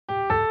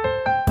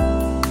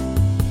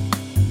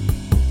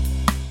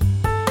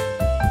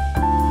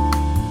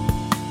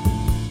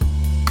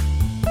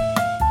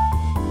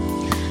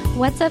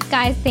What's up,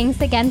 guys? Thanks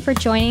again for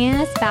joining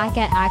us back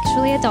at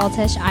Actually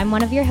Adultish. I'm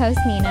one of your hosts,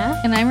 Nina.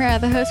 And I'm your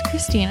other host,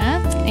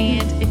 Christina.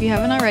 And if you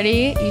haven't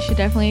already, you should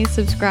definitely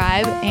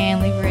subscribe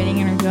and leave a rating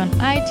and review on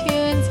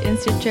iTunes and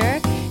Stitcher.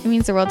 It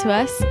means the world to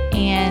us.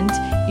 And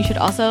you should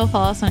also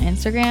follow us on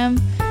Instagram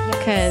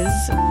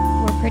because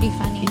we're pretty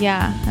funny.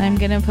 Yeah, and I'm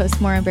going to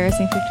post more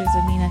embarrassing pictures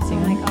of Nina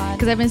soon. Oh my God.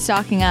 Because I've been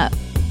stalking up.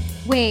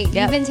 Wait,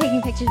 you've been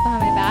taking pictures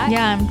behind my back?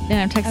 Yeah,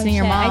 I'm texting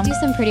your mom. I do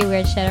some pretty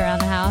weird shit around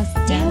the house.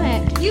 Damn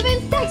it. You've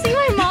been texting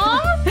my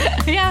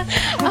mom? Yeah.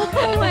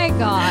 Oh my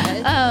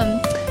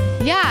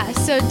God. Yeah,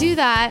 so do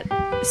that.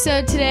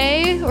 So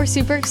today we're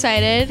super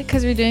excited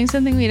because we're doing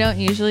something we don't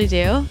usually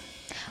do.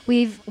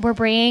 We're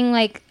bringing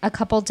like a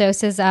couple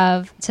doses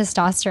of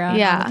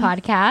testosterone on the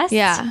podcast.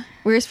 Yeah.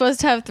 We were supposed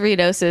to have 3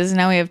 doses.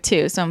 Now we have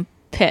 2, so I'm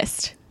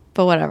pissed.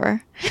 But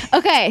whatever.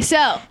 Okay,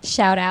 so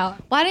shout out.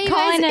 Why don't you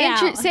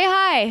guys say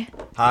hi?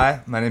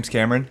 Hi, my name's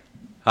Cameron.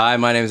 Hi,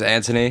 my name is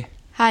Anthony.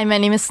 Hi, my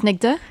name is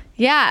Snigdha.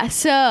 Yeah,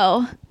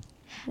 so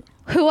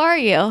who are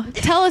you?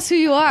 Tell us who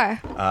you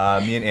are.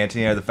 Me and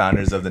Anthony are the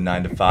founders of the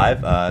 9 to 5.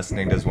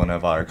 Snigdha is one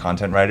of our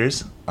content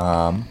writers.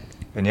 And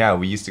yeah,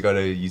 we used to go to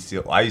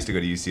UCLA. I used to go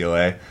to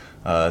UCLA.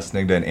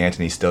 Snigdha and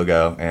Anthony still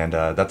go. And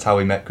that's how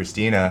we met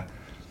Christina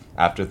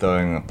after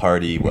throwing a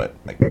party,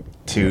 like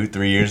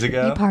 2-3 years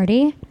ago? You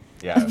party?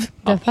 Yeah.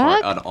 The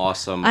fuck? An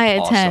awesome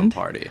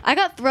party. I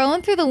got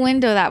thrown through the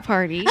window that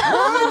party.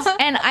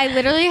 And I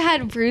literally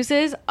had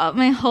bruises up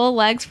my whole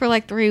legs for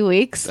like 3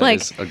 weeks.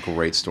 That is a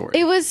great story.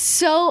 It was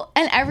so,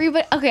 and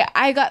everybody, okay,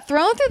 I got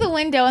thrown through the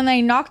window and then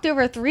I knocked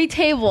over 3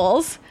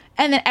 tables.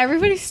 And then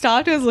everybody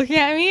stopped and was looking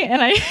at me,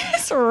 and I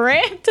just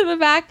ran to the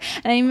back,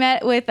 and I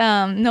met with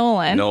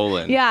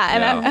Nolan. Yeah,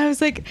 and I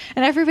was like,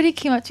 and everybody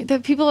came up to me. The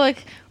people were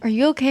like, "Are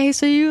you okay?"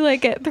 So you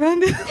like get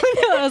thrown through the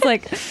window. I was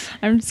like,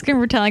 I'm just gonna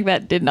pretend like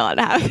that did not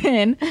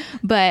happen.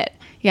 But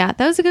yeah,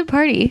 that was a good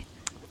party.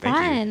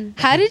 Fun.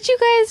 How did you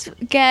guys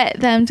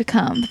get them to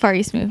come? The Far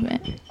East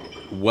Movement.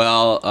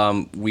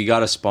 Well, we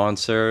got a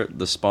sponsor.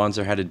 The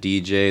sponsor had a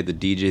DJ. The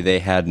DJ they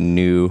had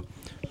knew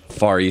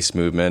Far East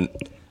Movement.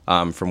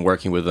 From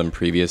working with them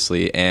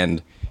previously,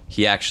 and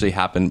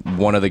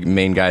one of the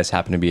main guys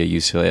happened to be a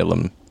UCLA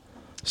alum,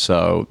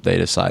 so they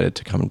decided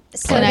to come.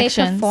 So they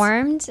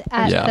performed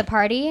at the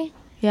party?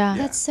 Yeah.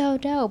 That's so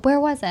dope. Where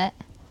was it?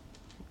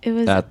 It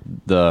was at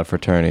the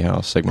fraternity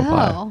house, Sigma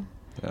Pi. Oh.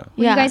 Yeah.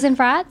 Were you guys in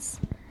frats?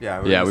 Yeah,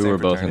 we were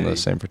both in the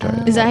same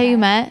fraternity. Is that how you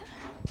met?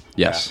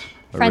 Yes.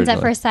 Yeah. Friends at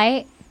first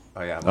sight?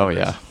 Oh, yeah. Oh,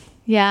 yeah.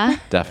 Yeah?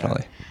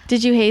 Definitely.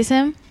 Did you haze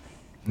him?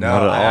 No,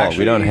 not at all.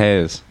 We don't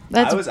haze.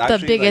 That's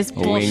the biggest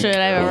bullshit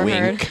I've ever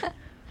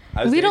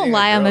heard. We don't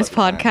lie on this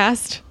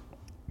podcast.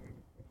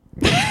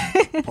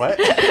 What?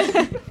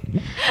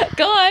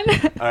 Go on.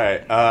 All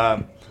right.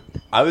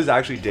 I was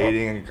actually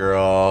dating a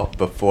girl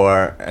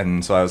before,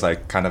 and so I was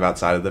like kind of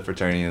outside of the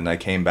fraternity, and I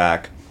came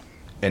back,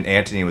 and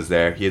Anthony was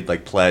there. He had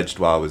like pledged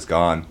while I was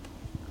gone,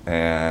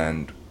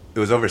 and it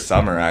was over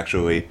summer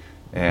actually,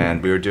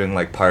 and we were doing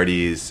like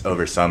parties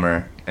over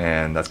summer,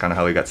 and that's kind of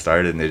how we got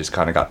started, and they just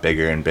kind of got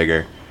bigger and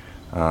bigger.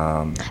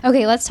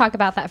 Okay, let's talk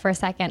about that for a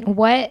second.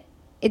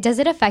 Does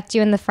it affect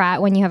you in the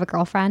frat when you have a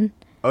girlfriend?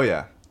 Oh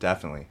yeah,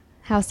 definitely.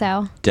 How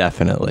so?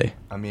 Definitely.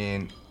 I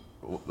mean,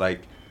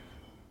 like,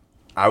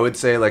 I would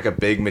say like a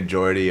big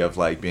majority of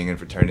like being in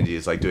fraternity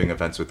is like doing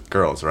events with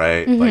girls,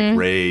 right? Mm-hmm. Like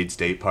raids,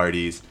 date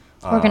parties.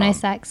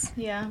 Organized sex.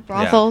 Yeah.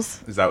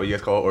 Brothels. Yeah. Is that what you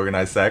guys call it?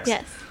 Organized sex?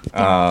 Yes.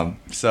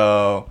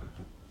 So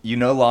you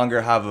no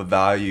longer have a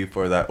value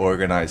for that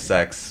organized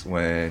sex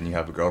when you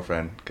have a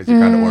girlfriend because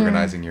you're kind of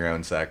organizing your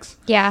own sex.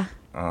 Yeah.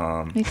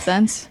 Makes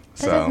sense.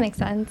 That does make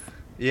sense.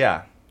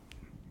 Yeah.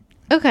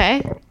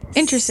 Okay.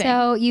 Interesting.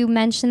 So you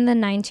mentioned the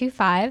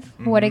 925.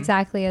 Mm-hmm. What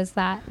exactly is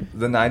that?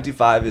 The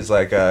 925 is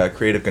like a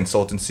creative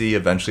consultancy.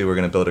 Eventually, we're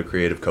going to build a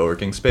creative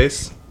co-working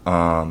space.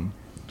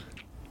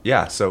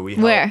 Yeah. So we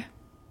Where?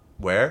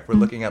 We're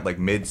looking at like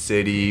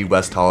Mid-City,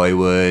 West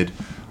Hollywood,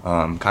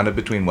 kind of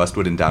between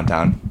Westwood and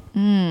downtown.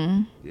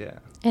 Yeah.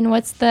 And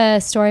what's the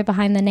story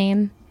behind the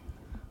name?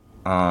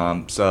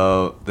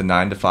 So the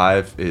 9 to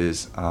 5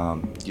 is, you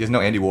guys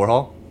know Andy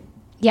Warhol?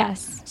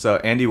 Yes. So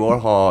Andy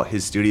Warhol,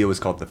 his studio was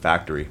called The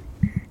Factory.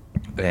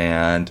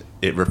 And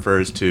it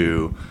refers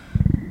to,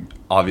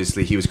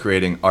 obviously he was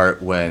creating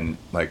art when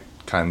like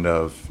kind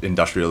of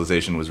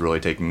industrialization was really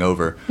taking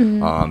over.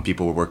 Mm-hmm.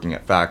 People were working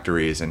at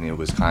factories, and it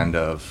was kind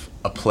of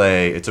a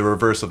play. It's a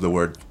reverse of the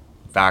word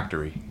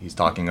factory. He's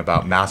talking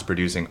about mass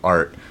producing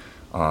art.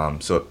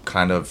 So it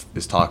kind of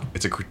is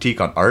it's a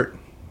critique on art.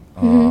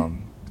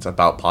 It's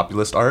about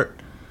populist art,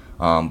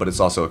 but it's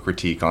also a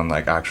critique on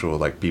like actual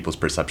like people's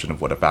perception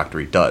of what a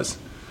factory does.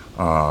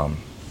 And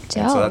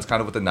so that's kind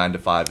of what the 9 to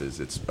 5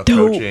 is. It's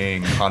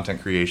approaching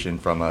content creation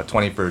from a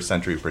 21st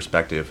century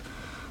perspective,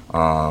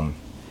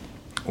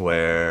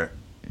 where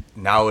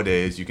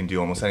nowadays you can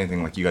do almost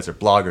anything. Like you guys are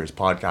bloggers,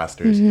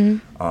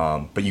 podcasters,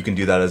 but you can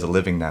do that as a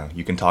living now.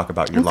 You can talk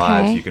about your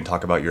lives, you can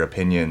talk about your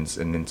opinions,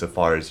 and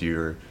insofar as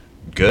you're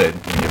good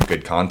and you have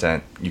good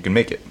content, you can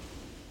make it.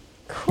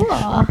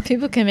 Cool.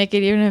 People can make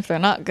it even if they're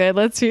not good.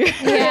 Let's be real.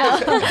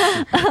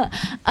 Yeah.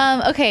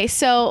 Okay,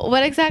 so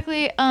what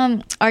exactly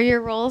are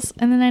your roles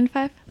in the 9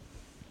 to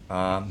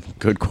 5?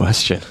 Good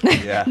question.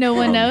 Yeah. No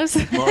one knows.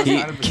 Well, it's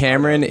kind of a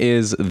Cameron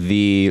is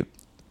the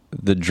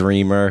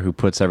dreamer who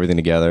puts everything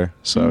together.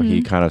 So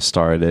he kind of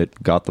started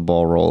it, got the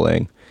ball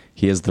rolling.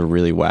 He has the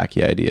really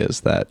wacky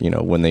ideas that,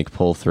 when they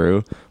pull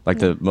through, like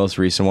the most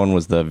recent one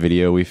was the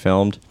video we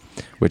filmed,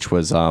 which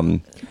was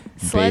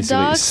basically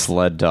dogs?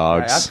 sled I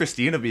dogs. asked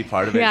Christina to be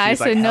part of it. Yeah, I She's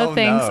said like, no "Hell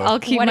thanks. no." I'll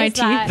keep What my is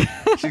teeth.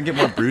 that? She can get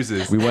more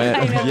bruises. We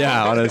went,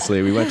 yeah,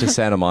 honestly, we went to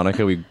Santa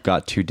Monica. We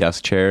got 2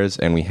 desk chairs,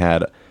 and we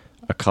had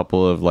a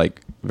couple of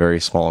like very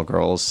small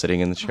girls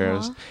sitting in the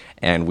chairs,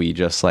 and we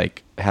just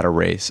like had a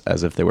race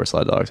as if they were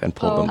sled dogs and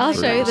pulled Oh them. I'll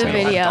through show you Santa the They had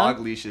Monica. video. dog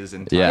leashes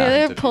and Yeah. Yeah, tied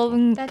they're into people.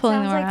 pulling That them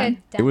sounds like around. a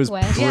death It was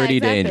wish. pretty Yeah, exactly.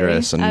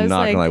 dangerous, and I was not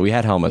like- gonna lie, we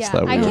had helmets Yeah,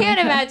 though. I We were- can't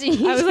imagine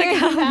you I was like, doing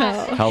hell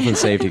that. no. health and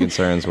safety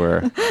concerns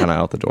were kind of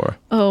out the door.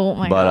 Oh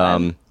my But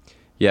god.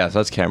 yeah, so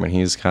that's Cameron.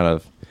 He's kind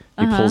of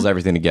he pulls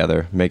everything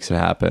together, makes it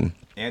happen.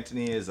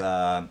 Anthony is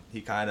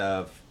he kind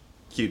of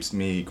keeps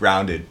me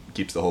grounded,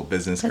 keeps the whole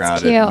business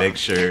That's grounded, cute. make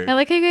sure I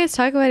like how you guys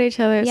talk about each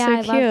other. It's Yeah, so I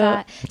cute. love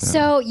that.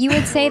 So you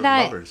would say we're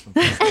that lovers from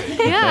first day.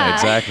 Yeah.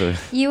 Exactly.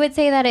 you would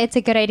say that it's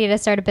a good idea to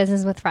start a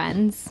business with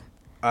friends.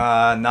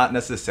 Not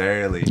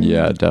necessarily.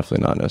 Yeah,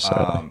 definitely not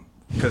necessarily.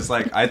 Because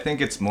like I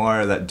think it's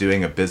more that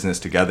doing a business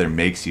together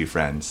makes you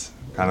friends.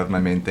 Kind of my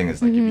main thing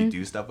is like if you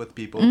do stuff with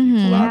people, if you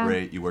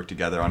collaborate, you work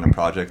together on a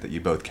project that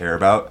you both care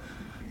about,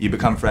 you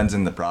become friends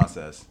in the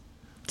process.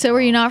 So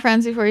were you not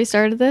friends before you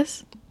started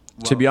this?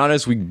 To be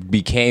honest, we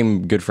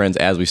became good friends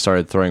as we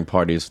started throwing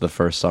parties the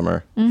first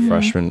summer,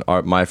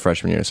 my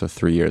freshman year, so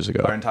 3 years Our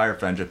ago. entire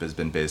friendship has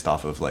been based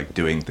off of like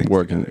doing things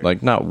Working, together.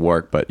 like not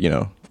work, but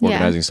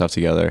organizing stuff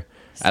together,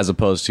 as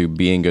opposed to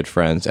being good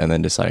friends and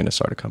then deciding to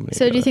start a company. So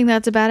do you together. think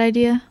that's a bad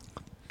idea?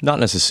 Not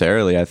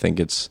necessarily. I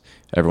think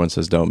everyone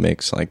says don't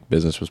mix like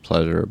business with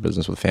pleasure or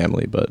business with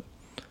family, but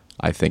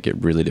I think it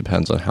really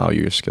depends on how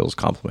your skills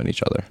complement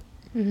each other.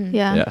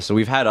 Yeah. Yeah, so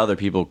we've had other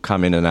people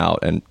come in and out,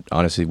 and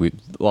honestly,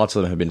 lots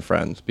of them have been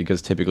friends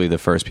because typically the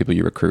first people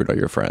you recruit are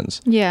your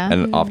friends. Yeah.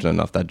 And often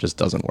enough, that just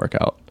doesn't work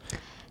out.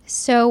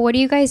 So what do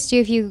you guys do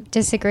if you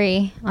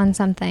disagree on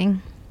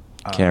something?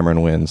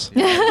 Cameron wins.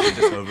 Yeah, we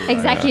just override.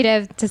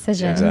 Executive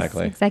decisions.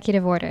 Exactly.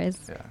 Executive orders.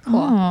 Yeah. Cool.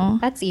 Aw.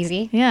 That's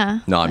easy. Yeah.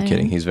 No, I'm I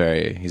kidding. mean- He's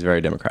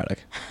very democratic.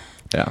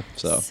 Yeah.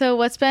 So So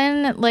what's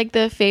been like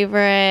your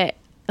favorite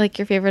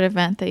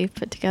event that you've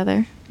put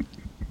together?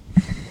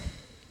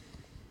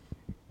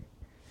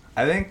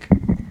 I think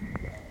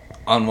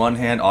on one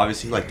hand,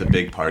 obviously, like the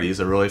big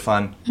parties are really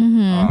fun.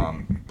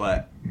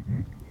 But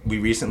we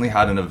recently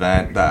had an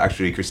event that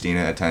actually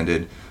Christina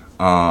attended.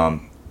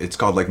 It's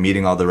called like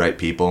Meeting All the Right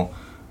People.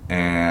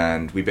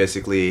 And we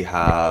basically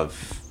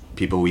have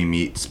people we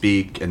meet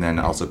speak, and then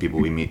also people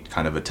we meet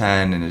kind of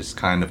attend. And it's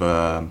kind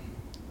of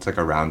it's like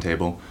a round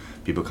table.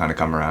 People kind of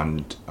come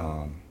around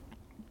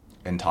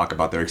and talk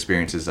about their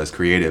experiences as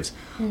creatives.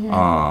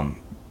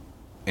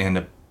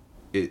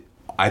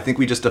 I think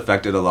we just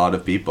affected a lot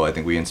of people. I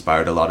think we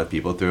inspired a lot of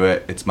people through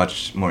it. It's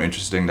much more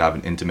interesting to have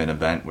an intimate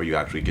event where you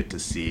actually get to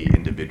see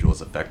individuals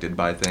affected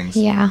by things.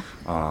 Yeah.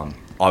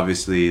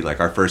 Obviously, like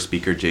our first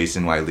speaker,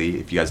 Jason Wiley.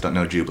 If you guys don't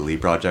know Jubilee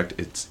Project,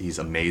 he's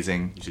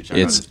amazing. You should check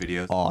out it's his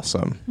videos.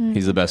 awesome.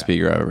 He's the best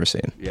speaker I've ever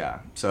seen. Yeah.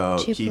 So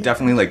he Jubilee.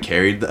 definitely like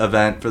carried the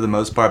event for the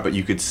most part, but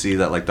you could see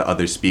that like the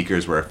other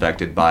speakers were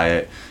affected by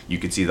it. You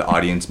could see the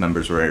audience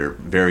members were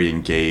very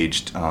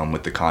engaged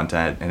with the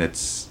content, and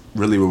it's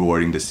really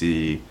rewarding to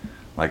see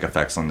like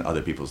effects on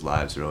other people's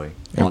lives. Really.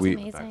 And That's we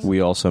amazing. we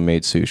also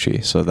made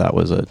sushi, so that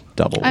was a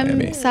double I'm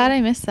whammy. sad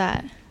I missed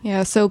that.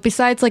 Yeah, so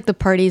besides like the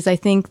parties, I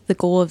think the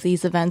goal of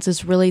these events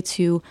is really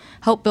to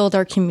help build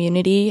our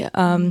community.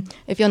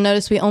 If you'll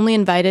notice, we only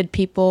invited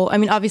people. I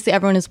mean, obviously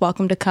everyone is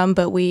welcome to come,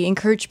 but we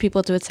encourage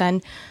people to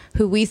attend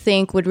who we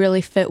think would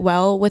really fit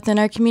well within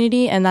our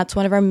community. And that's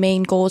one of our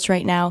main goals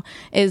right now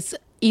is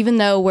even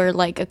though we're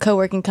like a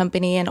co-working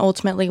company and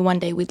ultimately one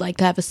day we'd like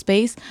to have a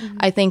space,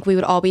 I think we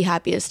would all be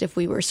happiest if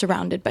we were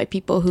surrounded by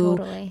people who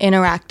Totally.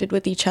 interacted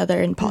with each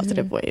other in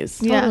positive ways.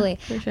 Yeah, Totally.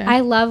 for sure. I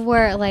love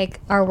where like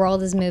our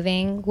world is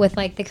moving with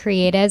like the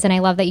creatives, and I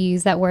love that you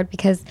use that word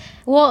because,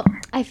 well,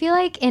 I feel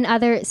like in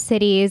other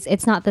cities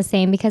it's not the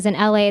same because in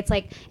LA it's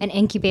like an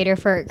incubator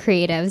for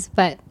creatives,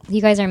 but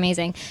you guys are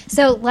amazing.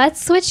 So let's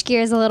switch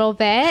gears a little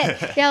bit.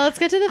 Yeah, let's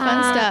get to the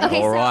fun stuff.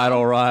 okay. All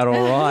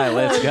right,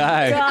 let's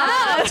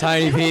go.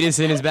 Tiny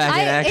Peterson is back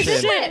in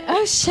action.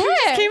 Oh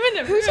shit! Came in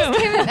the room.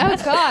 Oh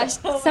gosh,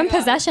 some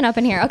possession up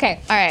in here. Okay,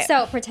 All right.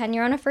 So pretend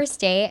you're on a first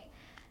date.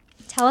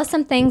 Tell us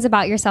some things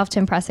about yourself to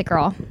impress a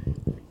girl.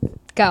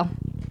 Go.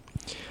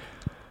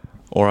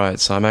 All right,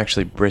 so I'm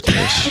actually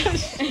British.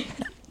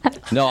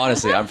 No,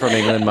 honestly, I'm from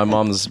England. My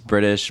mom's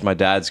British. My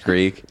dad's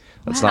Greek.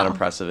 That's not Wow.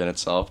 impressive in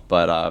itself,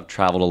 but I've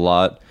traveled a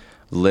lot,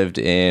 lived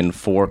in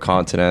 4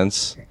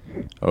 continents,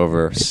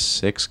 over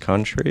 6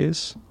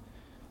 countries.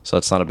 So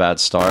that's not a bad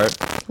start.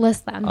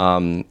 List them.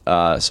 So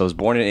I was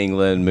born in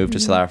England, moved to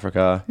South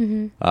Africa,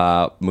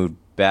 moved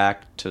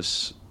back to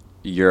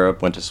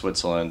Europe, went to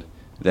Switzerland,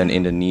 then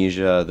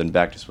Indonesia, then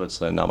back to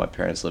Switzerland. Now my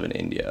parents live in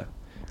India,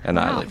 and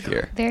I Wow. live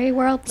here. Very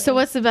worldly. So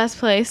what's the best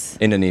place?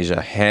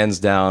 Indonesia, hands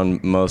down,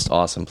 most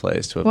awesome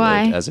place to have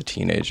Why? lived as a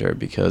teenager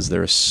because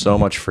there is so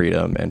much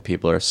freedom and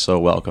people are so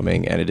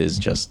welcoming, and it is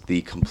just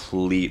the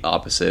complete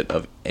opposite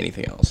of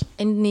anything else.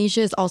 Indonesia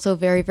is also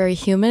very, very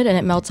humid, and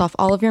it melts off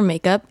all of your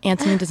makeup.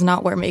 Anthony does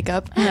not wear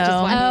makeup. No.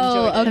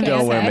 Oh, okay.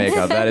 Don't wear okay.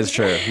 makeup. That is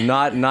true.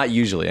 Not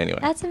usually anyway.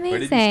 That's Where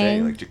did you stay?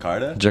 amazing. Like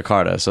Jakarta?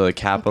 Jakarta, so the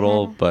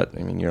capital, but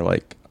I mean you're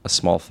like a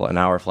small an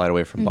hour flight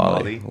away from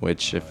Bali, Bali?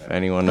 which if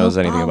anyone knows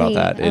anything Bali.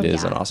 about that, it Oh,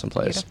 is yeah. an awesome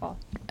place. Beautiful.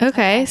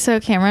 Okay, so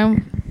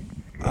Cameron,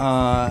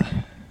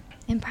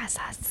 Impress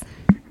us.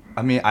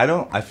 I mean,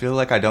 I feel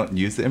like I don't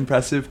use the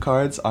impressive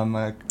cards on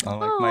my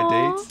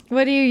Aw. dates.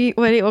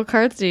 what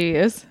cards do you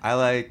use? I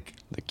like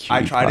The cutie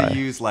I try pie. to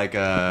use like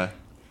a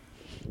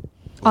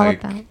All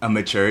like of them. a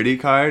maturity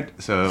card,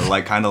 so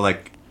like kind of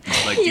like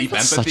deep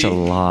empathy. Such a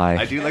lie.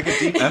 I do like a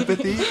deep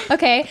empathy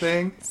Okay.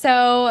 thing.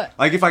 So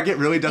Like if I get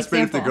really desperate,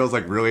 if the Example. girl's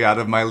like really out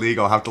of my league,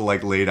 I'll have to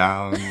like lay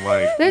down.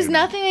 Like There's you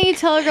know. nothing that you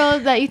tell a girl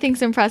that you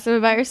think's impressive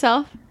about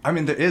yourself. I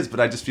mean, there is,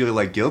 but I just feel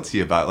like guilty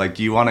about. Like,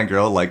 do you want a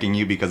girl liking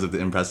you because of the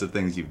impressive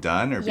things you've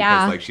done, or because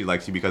Yeah. like she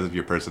likes you because of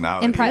your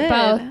personality? Good.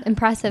 both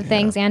impressive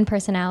things and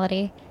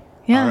personality.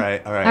 Yeah. All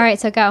right, all right. All right,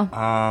 so go.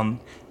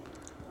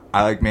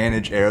 I like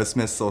manage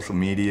Aerosmith's social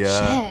media.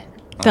 Shit.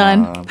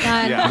 Done. Done.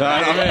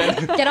 Yeah.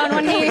 Get on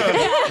one knee.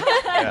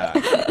 Yeah.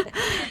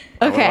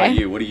 What about Okay.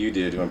 you? What do you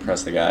do to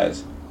impress the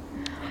guys?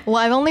 Well,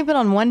 I've only been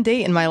on one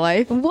date in my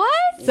life. What?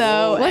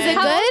 So Was it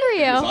How good? old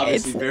are you?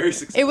 Obviously very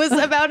successful. It was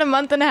about a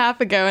month and a half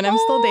ago, and I'm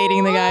still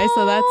dating the guy,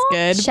 so that's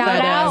good. Shout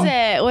But, out. What was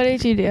it? What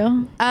did you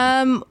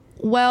do?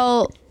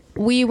 Well,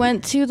 we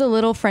went to the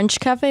little French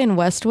cafe in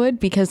Westwood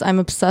because I'm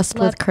obsessed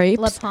with crepes.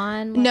 Le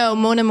Pon. No,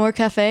 Mon Amour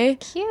Cafe.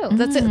 Cute.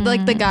 That's it.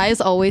 Like the guy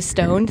is always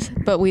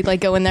stoned, but we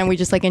like go in there and we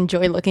just like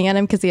enjoy looking at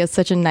him because he has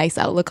such a nice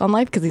outlook on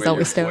life because he's Wait,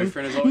 always your stoned.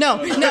 boyfriend is always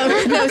No,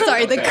 stoned? no,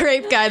 sorry, the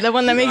crepe guy, the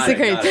one that makes the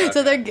Got it, crepes. got it,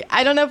 So they're.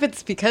 I don't know if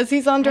it's because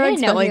he's on didn't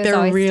drugs, know but like he was they're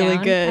always really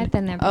stoned. good. I've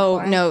been there Oh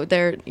before. no,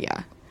 they're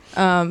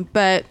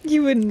but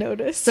You wouldn't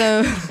notice.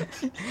 so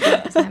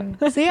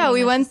so yeah,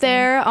 we went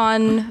there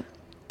on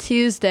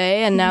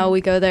Tuesday, and now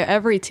we go there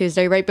every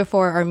Tuesday right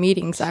before our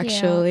meetings.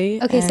 Actually,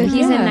 Okay, so And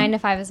he's yeah. in 9 to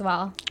 5 as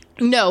well.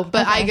 No,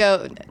 but I Okay.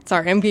 go.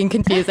 Sorry, I'm being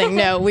confusing.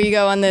 No, we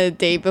go on the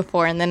day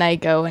before, and then I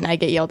go and I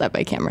get yelled at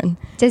by Cameron.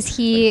 Does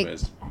he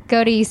Quiz.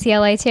 go to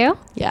UCLA too?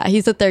 Yeah,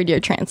 he's a third year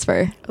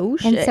transfer. Oh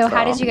And so,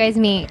 how did you guys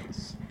meet?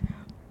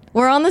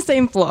 We're on the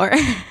same floor.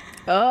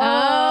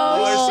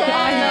 Oh, shit.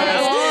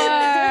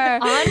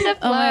 On the floor.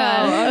 Oh my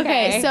god.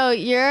 Okay, so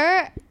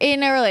you're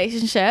in a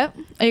relationship.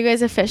 Are you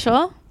guys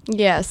official?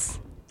 Yes.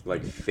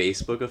 Like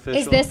Facebook official?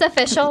 Is this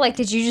official? Like,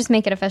 did you just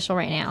make it official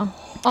right now?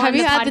 On Have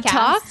you the had the podcast?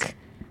 talk?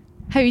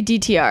 Have you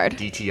DTR'd?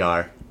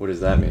 DTR. What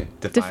does that mean?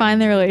 Define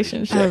the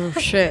relationship. Oh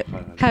shit.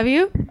 Have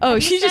you? Oh, you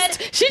she said-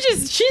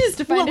 just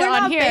defined Well, it we're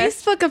on not here.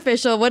 Facebook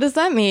official. What does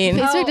that mean?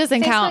 Facebook Oh,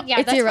 doesn't Facebook, count. yeah,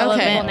 It's that's for old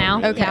irrelevant. people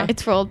now. Okay. Yeah.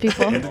 It's for old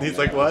people. we And he's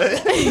like, what?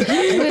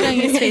 don't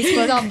use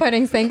Facebook. all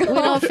putting things. We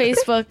don't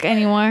Facebook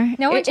anymore.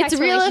 No one It's checks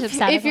real relationship if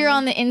status you're on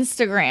on the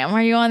Instagram.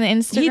 Are you on the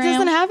Instagram? He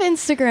doesn't have I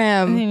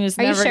Instagram. think it's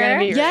Are you never sure? gonna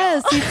be real.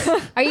 Yes. He's,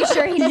 Are you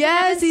sure he doesn't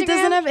yes, have he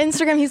doesn't Instagram? have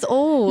Instagram. He's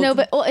old. No,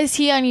 but is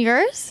he on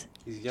yours?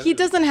 he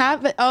doesn't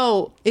have it.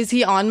 Oh, is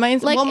he on my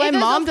Instagram? Like, Well, my if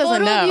there's mom a doesn't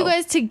photo know. of you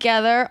guys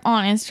together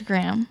on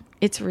Instagram,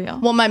 it's real.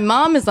 Well, my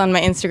mom is on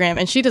my Instagram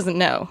and she doesn't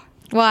know.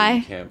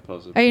 Why? Can't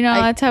post it. Are you not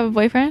allowed to have a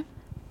boyfriend?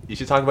 You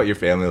should talk about your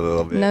family a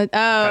little bit. No.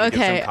 Oh, Kinda give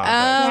some okay.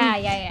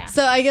 context. Yeah.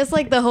 So I guess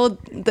like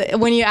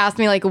when you asked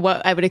me like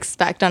what I would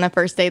expect on a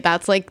first date,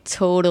 that's like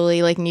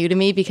totally like new to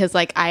me because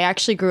like I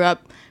actually grew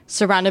up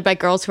surrounded by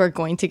girls who are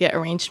going to get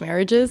arranged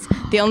marriages.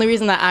 The only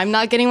reason that I'm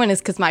not getting one is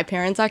because my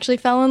parents actually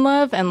fell in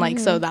love, and like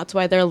so that's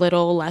why they're a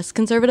little less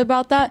conservative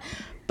about that.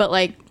 But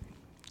like,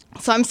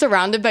 so I'm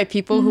surrounded by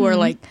people who are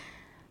like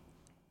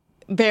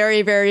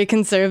very, very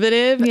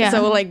conservative. Yeah.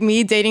 So like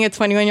me dating a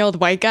 21-year-old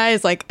white guy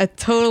is like a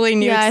totally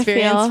new Yeah, I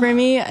experience feel. for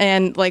me.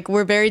 And like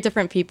we're very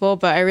different people,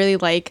 but I really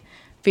like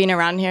being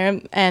around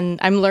here and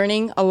I'm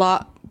learning a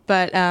lot.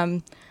 But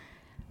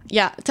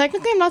yeah,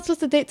 technically I'm not supposed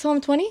to date till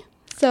I'm 20.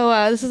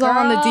 So this is all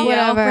on the Girl, DL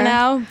whatever. for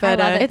now.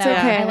 But I love it, It's though.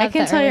 okay. I I, love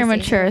can the tell you're early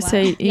mature, stages so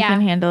of you love. Yeah.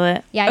 can handle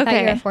it. Yeah, I thought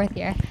okay. you were fourth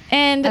year.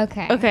 And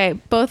Okay. okay,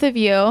 both of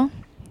you.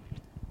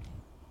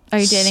 Are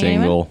you dating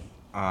anyone? Single.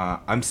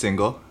 I'm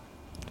single.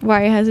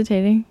 Why are you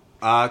hesitating?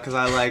 Cause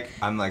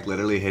I'm like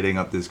literally hitting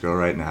up this girl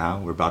right now.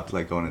 We're about to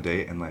like go on a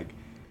date and like.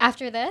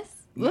 After this?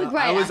 Look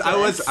right I was after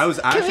this.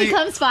 actually.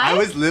 come spy? I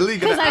was literally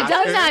gonna. Because I've ask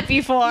done her. that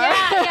before.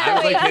 I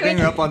was like hitting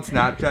her up on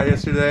Snapchat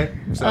yesterday.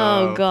 So.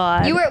 Oh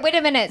god. You were. Wait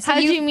a minute. So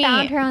How'd you you meet?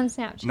 found her on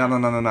Snapchat? No.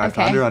 I Okay.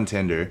 found her on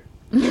Tinder.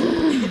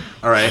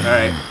 all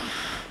right.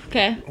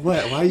 Okay.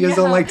 What? Why you guys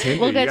don't like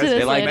Tinder? We'll get You to guys this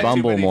They like later. met too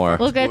Bumble many more.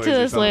 We'll get to fuckboys or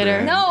this later.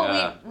 something. No,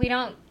 Yeah.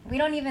 we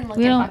don't even look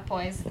We at don't-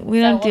 fuckboys. we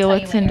don't deal tell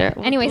with you Tinder.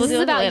 later. Anyways, We'll this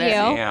is deal with it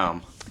about later. you.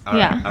 Damn. All right,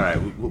 Yeah. All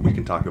right. We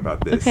can talk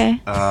about this.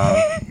 Okay.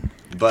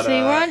 But So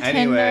you were on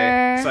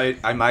anyway, Tinder.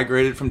 so I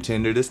migrated from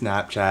Tinder to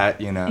Snapchat.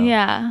 You know.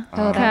 Yeah.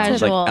 Oh, that's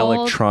It's like Casual.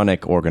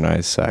 electronic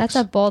organized sex. That's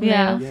a bold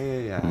Yeah.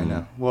 move. Yeah, I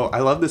know. Well, I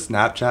love the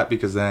Snapchat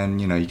because then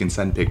you can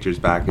send pictures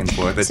back and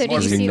forth. It's So did more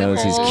you He see the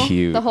knows he's whole,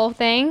 cute. the whole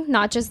thing?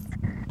 Not just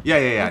Yeah.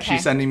 Okay.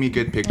 She's sending me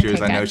good pictures.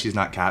 Okay, I know good. she's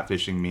not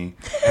catfishing me.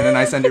 And then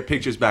I send her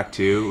pictures back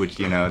too, which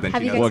then Have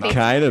she you knows guys it's What not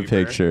kind of cheaper.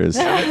 pictures?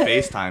 I haven't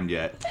FaceTimed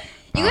yet.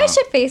 you guys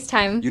should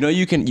FaceTime. You know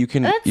you can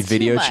That's too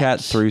video chat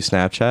much. through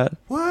Snapchat.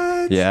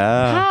 What?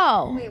 Yeah.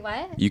 How? Wait,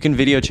 what? You can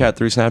video chat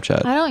through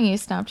Snapchat. I don't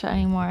use Snapchat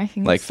anymore. I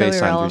think Like it's so FaceTime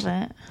through-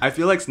 irrelevant. I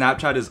feel like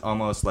Snapchat is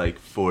almost like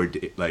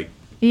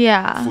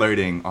Yeah.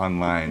 flirting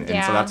online, and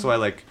Yeah. so that's why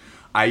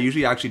I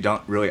usually actually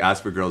don't really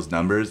ask for girls'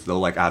 numbers. They'll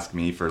ask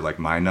me for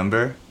my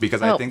number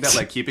because I Oh. think that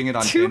keeping it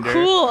on Too Tinder.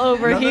 cool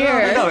over No,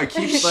 here. No, it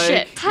keeps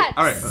Shit.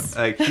 all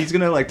right. He's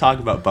gonna talk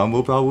about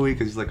Bumble probably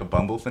because he's a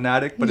Bumble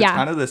fanatic, but Yeah. it's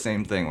kind of the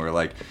same thing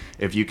where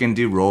if you can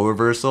do role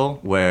reversal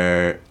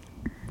where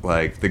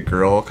the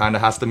girl kind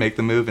of has to make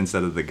the move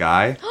instead of the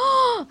guy,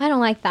 I don't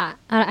like that.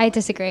 I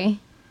disagree.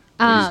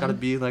 you just gotta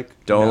be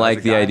Don't as like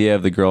a the guy. idea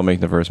of the girl making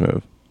the first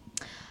move.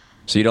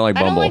 So you don't like I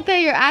don't Bumble. like that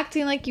you're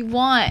acting like you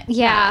want.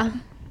 Yeah.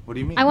 What do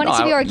you mean? I want it No,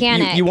 to be you-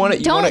 organic. you want it-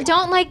 you don't want it-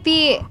 don't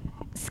be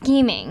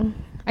scheming.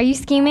 Are you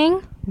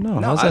scheming? No,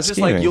 No, how's I that was just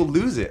scheming? you'll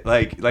lose it.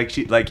 If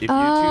you're too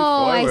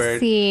Oh, I forward,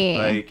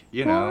 see.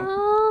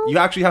 Well- you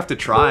actually have to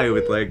try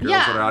with girls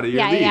Yeah. that are out of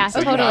your Yeah, league. yeah,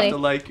 So totally. you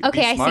have to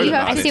Okay, be I smart see.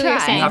 about I it. see what you're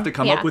Try. saying. You have to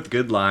come Yeah. up with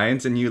good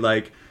lines, and you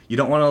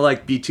don't want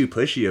to be too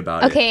pushy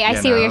about it. Okay, I you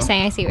see what you're know?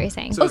 saying. I see what you're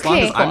saying. So as long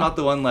Okay, as cool. I'm not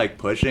the one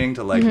pushing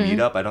to meet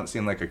up, I don't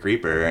seem like a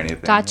creeper or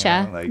anything.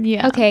 Gotcha.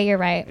 Yeah. Okay, you're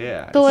right.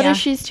 Yeah. But what Yeah. if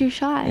she's too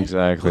shy?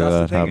 Exactly, Well, that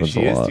that's the thing, happens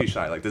she a is lot. too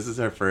shy. This is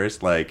her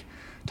first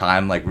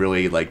time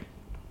really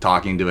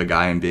talking to a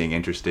guy and being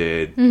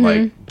interested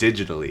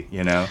digitally.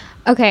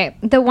 Okay,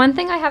 the one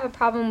thing I have a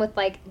problem with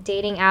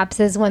dating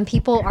apps is when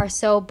people are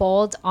so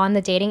bold on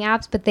the dating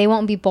apps, but they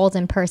won't be bold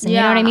in person.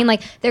 You know what I Yeah. mean?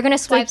 They're gonna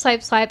swipe,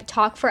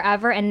 talk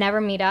forever, and never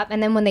meet up.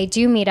 And then when they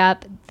do meet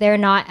up, they're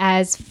not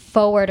as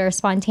forward or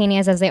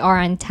spontaneous as they are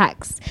on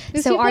text.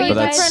 So are you But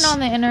that's- guys? different on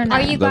the internet?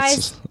 Are you That's-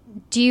 guys?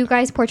 Do you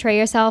guys portray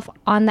yourself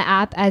on the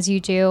app as you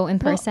do in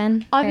Well,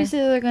 person? Obviously,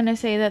 they're gonna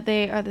say that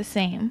they are the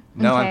same.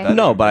 No, Okay. I'm better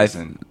No, in but I-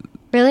 person.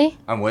 Really?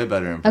 I'm way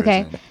better in person.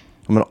 Okay.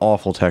 I'm an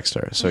awful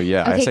texter, so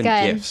yeah, I Okay, send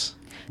good. gifs.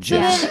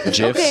 GIFs.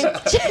 GIFs.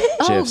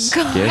 Oh, GIFs.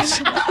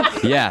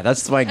 GIFs. Yeah,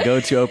 that's my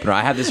go-to opener.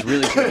 I have this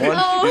really good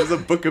one. There's a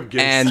book of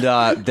gifts.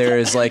 And there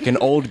is an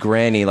old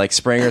granny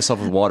spraying herself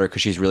with water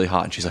because she's really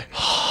hot, and she's like,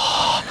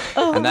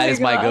 and that is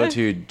my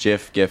go-to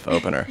GIF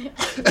opener.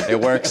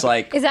 It works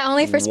Is that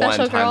only for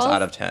special one times girls?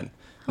 out of 10.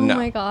 Oh No.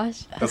 my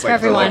gosh. that's for for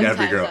everyone.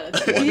 every girl.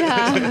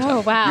 Yeah. Oh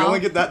wow. You only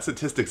get that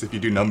statistics if you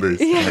do numbers.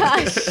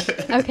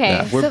 Okay.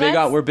 Yeah, we're so big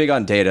that's-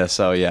 on data,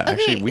 so yeah. Okay,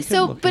 Actually, we can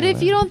so look but into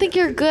if you that. don't think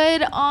you're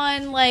good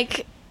on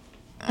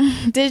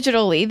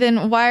digitally,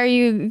 then why are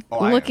you Oh,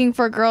 I am. looking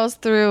for girls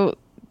through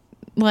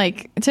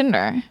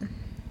Tinder?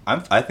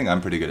 I think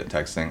I'm pretty good at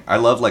texting. I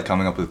love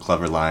coming up with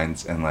clever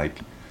lines and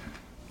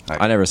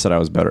I never said I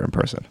was better in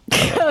person.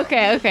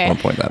 Okay. I'll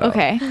point that out.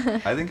 Okay.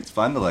 I think it's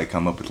fun to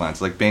come up with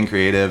lines, being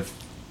creative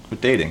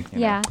with dating. you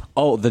know? Yeah.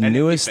 Oh, the And if you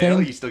newest fail,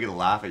 thing you still get to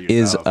laugh at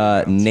is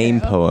yourself. name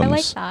True. I poems.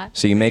 like that.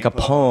 So you make a Name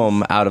poems.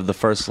 poem out of the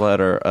first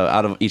letter,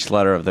 out of each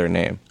letter of their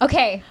name.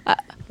 Okay.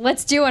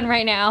 Let's do one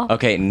right now.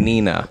 Okay,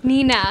 Nina.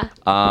 Nina.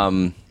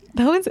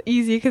 That one's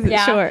easy because it's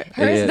Yeah. short.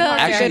 Hers is That's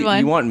a Actually, good one.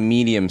 you want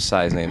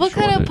medium-sized names. What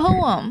kind of shorter.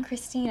 poem?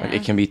 Christina.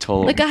 It can be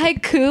told. Like a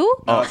haiku?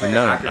 Oh, it's like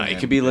no, an no. acronym. It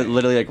could be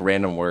literally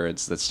random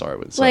words that start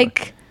with.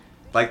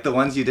 Like the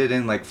ones you did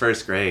in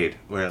first grade,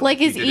 where you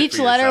is did it each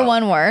for letter yourself.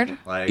 one word?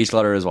 each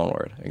letter is one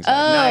word. Exactly.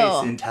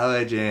 Oh. Nice,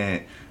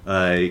 intelligent.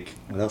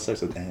 What else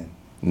starts with N?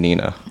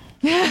 Nina.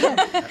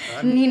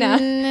 Nina.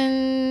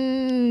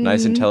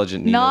 Nice,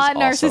 intelligent. Nina's Not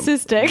awesome.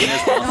 narcissistic.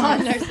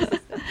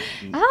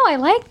 Oh, I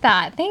like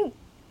that.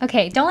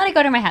 Okay, don't let it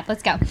go to my head.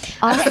 Let's go.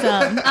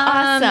 Awesome.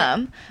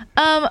 Awesome.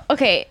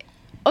 Okay.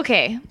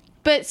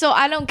 But so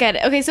I don't get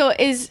it. Okay, so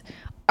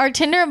are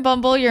Tinder and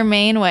Bumble your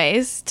main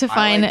ways to I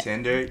find like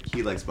Tinder.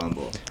 He likes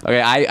Bumble. Okay,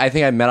 I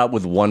think I met up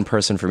with one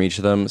person from each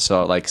of them.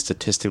 So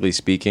statistically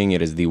speaking,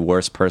 it is the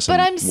worst person, But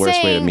I'm worst way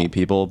to saying- meet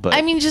people. But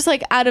I mean just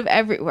out of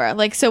everywhere.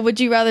 So would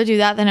you rather do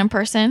that than in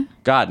person?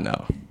 God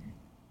no.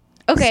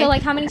 Okay. So,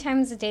 how many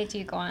times a day do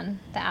you go on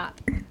the app?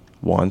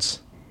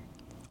 Once.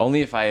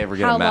 Only if I ever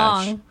get How a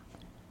match. long?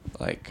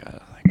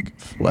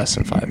 Less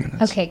than 5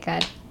 minutes. Okay,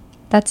 good.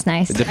 That's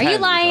nice. It Are depends you if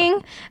you're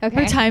lying? Okay.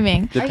 We're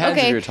timing. Depends if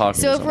okay. you're talking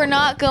so to if we're someone,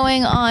 not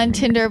going on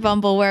Tinder,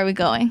 Bumble, where are we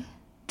going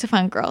to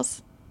find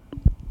girls?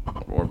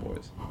 Or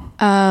boys.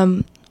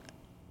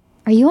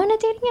 Are you on a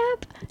dating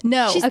app?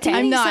 No, She's I'm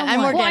dating not. I'm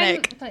someone.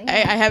 organic. Well, I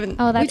haven't.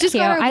 Oh, that's just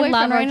cute. got our I love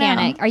boyfriend right now.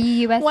 organic. Are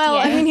you USDA? Well,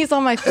 I mean, he's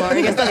on my floor.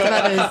 I guess that's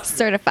about as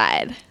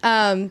Certified.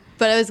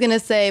 But I was gonna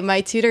say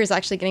my tutor is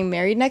actually getting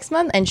married next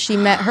month, and she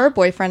met her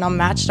boyfriend on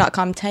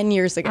Match.com 10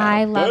 years ago.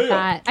 I love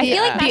that. I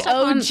feel like The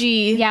Match.com OG.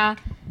 Yeah.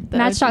 The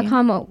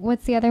Match.com.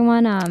 What's the other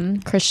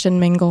one? Christian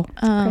Mingle.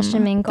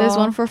 Christian Mingle. There's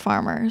one for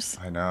farmers.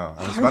 I know.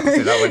 I was about to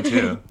say that one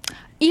too.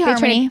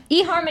 eHarmony.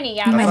 eHarmony,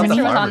 yeah. That's My not the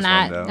sister was on farmer's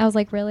that. one, though. I was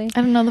like, really?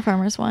 I don't know the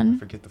farmer's one.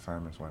 Forget the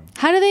farmer's one.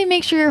 How do they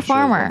make sure you're a Sure,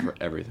 there's one farmer?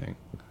 for everything.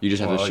 You just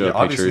have Well, to show you're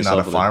a picture of obviously not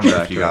yourself a with a farmer if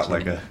tractor you or got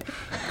like something.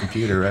 a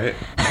computer, right?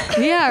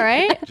 Yeah,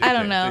 right? I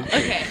don't know. JK.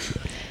 Okay.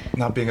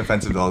 Not being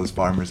offensive to all those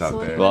farmers out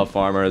there. Love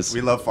farmers.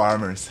 We love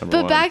farmers. Number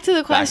But one. back to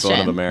the question.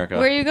 Backbone of America.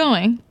 Where are you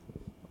going?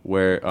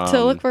 Where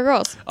To look for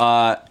girls.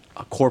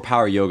 core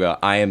power yoga.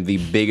 I am the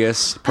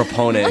biggest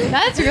proponent.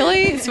 That's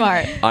really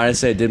smart.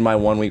 Honestly, I did my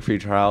 1 week free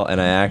trial, and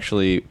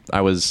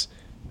I was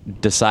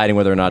deciding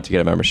whether or not to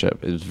get a membership.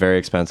 It was very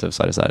expensive,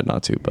 so I decided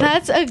not to. But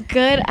That's a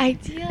good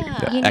idea.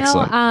 Yeah. You know,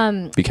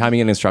 Excellent.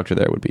 becoming an instructor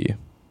there would be.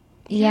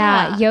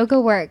 yeah, Yeah.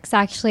 Yoga Works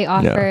actually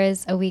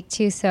offers a week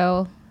too,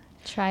 so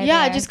try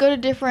Yeah, there. just go to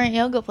different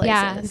yoga places.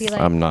 Yeah, and be like,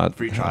 I'm not.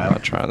 Free I'm trial.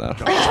 not trying that.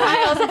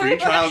 Free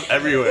trials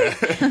everywhere.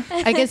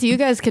 I guess you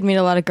guys could meet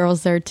a lot of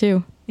girls there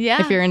too. Yeah.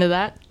 If you're into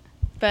that.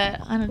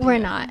 But I don't do we're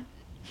that. not.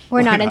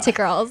 We're not into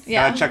girls.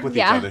 Yeah. Gotta check with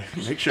Yeah. each other.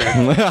 Make sure.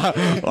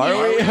 Are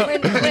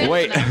we?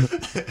 Wait.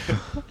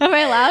 Am I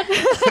allowed?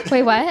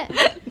 Wait,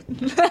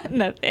 what?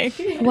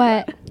 Nothing.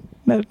 What?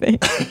 Nothing.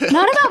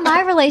 Not about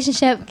my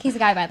relationship. He's a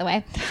guy, by the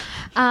way.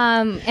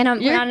 And we're not in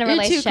a You're too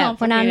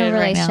relationship. We're not in a complicated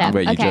right now. relationship.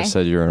 Wait, you okay. just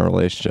said you're in a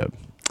relationship.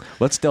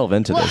 Let's delve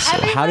into Well, this. How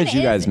everyone did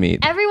you guys is-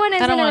 meet? Everyone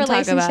is I don't in a wanna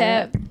talk about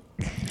relationship.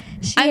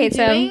 She I'm hates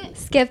him. doing-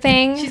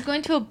 Skipping. She's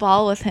going to a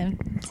ball with him.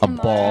 A ball?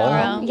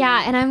 Tomorrow.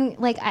 Yeah, and I'm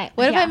like,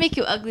 What if yeah. I make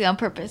you ugly on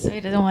purpose so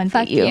he doesn't want to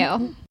Fuck date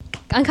you.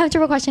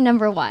 Uncomfortable question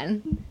number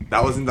 1.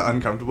 That wasn't the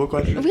uncomfortable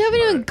question? We haven't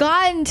even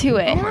gotten to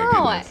it. Oh my No.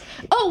 goodness.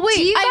 Oh wait,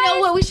 Do you I know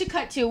guys- what we should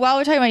cut to while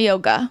we're talking about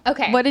yoga.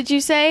 Okay. What did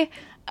you say?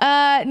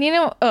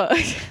 Nina. Oh.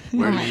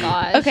 Where Oh do my you-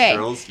 gosh. Okay.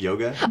 Girls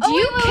yoga? Do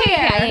you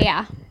care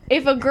Yeah.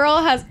 if a girl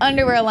has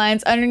underwear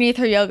lines underneath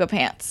her yoga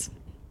pants?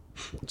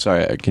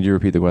 Sorry, can you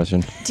repeat the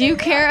question? Do you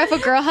care if a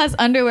girl has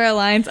underwear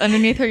lines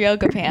underneath her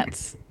yoga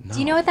pants? Do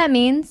you know what that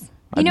means?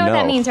 You know what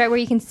that No. means, right? Where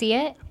you can see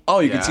it? Oh,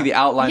 you Yeah. can see the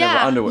outline of Yeah.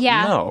 her underwear.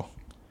 Yeah. No.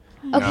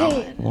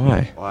 Okay.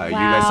 Why? Why? You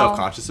guys Wow.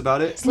 self-conscious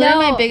about it? It's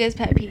literally No. my biggest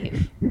pet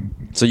peeve.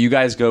 So you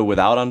guys go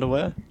without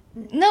underwear?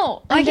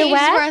 No, I can't just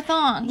Underwear? wear a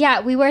thong. Yeah,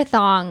 we wear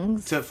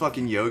thongs. To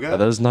fucking yoga? Are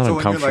those not so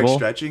when you're uncomfortable? like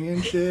stretching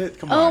and shit?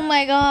 Come Oh on.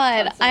 my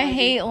god, I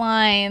hate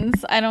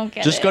lines. I don't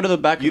get Just it. go to the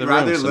back You'd of the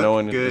room rather so look no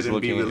one good is and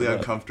looking be at really your-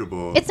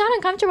 uncomfortable. It's not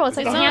uncomfortable. It's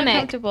like It's a not hammock.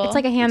 uncomfortable. It's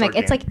like a hammock.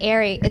 It's like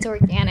airy. It's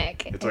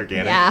organic. It's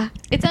organic. Yeah.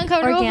 It's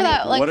uncomfortable for Organic.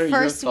 that like What are your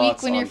first week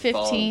thoughts when you're on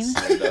 15.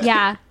 thongs and,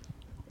 Yeah.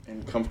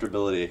 and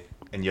comfortability?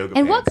 And yoga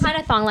And what pants. kind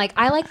of thong? Like,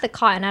 I like the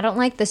cotton. I don't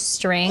like the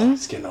string.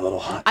 It's getting a little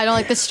hot. I don't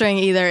like the string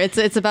either.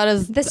 It's about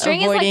as The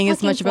string is like avoiding as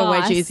fucking much of a wedgie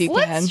floss. as you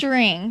What can.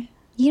 string?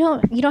 You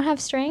don't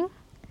have string?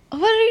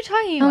 What are you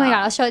talking Oh about? my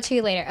god, I'll show it to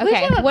you later. We Okay.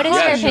 talking about What is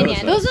cotton. your Yeah, show us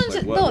opinion? that. Those ones,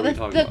 Like, what no, are we the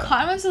talking the about?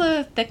 cotton ones are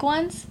the thick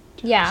ones.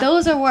 Yeah.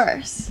 Those are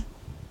worse.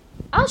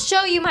 I'll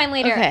show you mine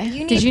later.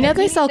 Okay. Did you know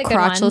they need sell the good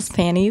crotchless ones.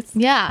 panties?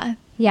 Yeah.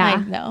 Yeah. I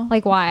know.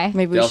 Like, why?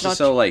 Maybe They we also should.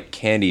 sell like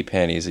candy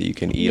panties that you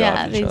can eat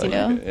Yeah, off each they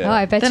other. do. Yeah. Oh,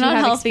 I bet They're you not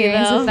have healthy,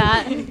 experience though. with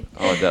that.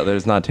 Oh, that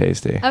is not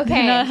tasty. They're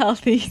Okay. not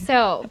healthy.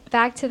 So,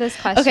 back to this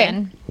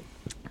question.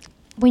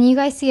 When you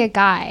guys see a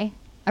guy,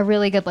 a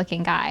really good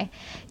looking guy,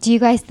 do you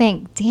guys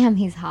think, damn,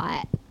 he's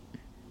hot?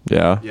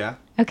 Yeah. Yeah.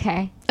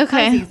 Okay. That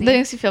Okay, was that easy.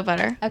 makes you feel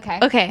better. Okay.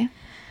 Okay.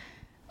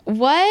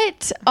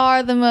 What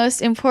are the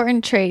most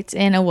important traits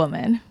in a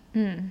woman?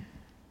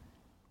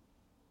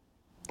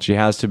 She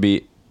has to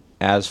be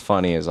as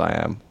funny as I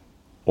am,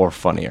 or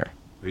funnier.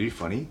 Are you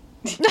funny?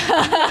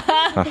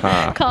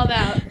 Called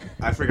out.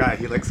 I forgot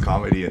he likes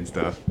comedy and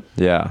stuff.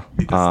 Yeah.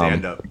 He does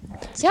stand up.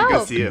 You go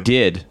Dope. see him.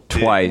 Did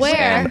twice Where?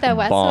 and The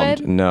Westwood?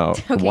 bombed. No,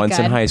 Okay, once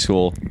in good. high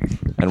school,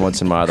 and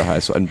once in my other high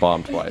school, and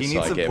bombed twice. He so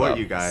needs I gave support, up.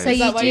 you guys. So you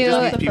that why do. you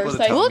just Need the people first to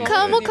time? tell We'll me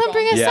come. what We'll come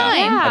bring a Yeah. sign.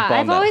 Yeah, I bombed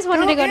I've that. always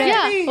wanted to go to.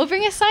 Yeah, we'll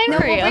bring a sign No,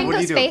 for we'll you. bring What do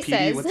those you do? PD?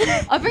 faces. What's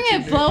his- I'll bring a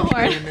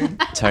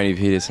blowhorn. Tony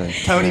Peterson.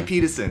 Tony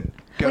Peterson.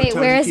 Go Wait, Tony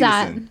where is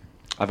Peterson.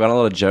 I've got a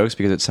lot of jokes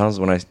because it sounds,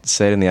 when I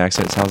say it in the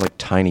accent, it sounds like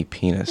tiny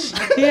penis.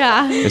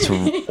 Yeah. It's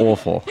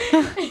awful.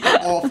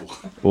 Awful.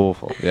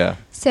 Awful. Yeah.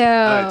 So,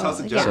 tell us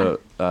a joke. yeah.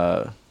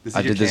 So This is I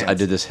your did this. I chance.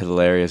 did this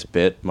hilarious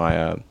bit.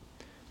 My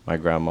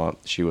grandma.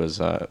 She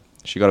was.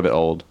 She got a bit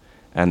old,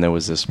 and there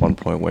was this one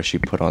point where she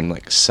put on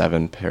like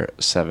seven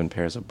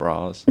pairs of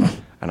bras,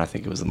 and I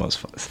think it was the most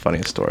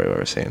funniest story I've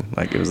ever seen.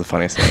 Like, it was the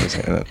funniest thing I've ever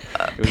seen. And it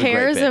was a great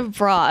Pairs bit. of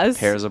bras.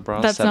 Pairs of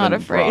bras. That's seven not a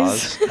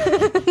phrase.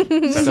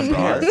 Bras. Seven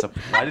bras? It's a-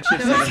 why did she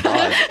have 7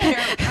 bras?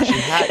 She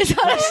had It's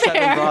not a 7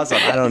 pair. bras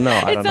on. I don't know. I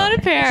It's don't not know.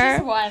 a pair.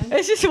 just one.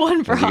 It's just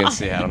one bra. As you can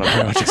see, I don't have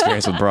very much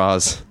experience with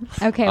bras.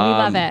 Okay, we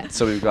love it.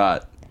 So we've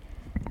got.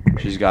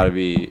 She's got to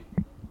be.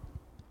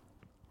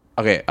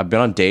 Okay, I've been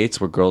on dates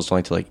where girls don't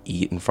like to like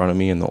eat in front of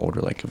me, and they'll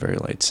order like a very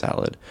light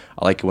salad.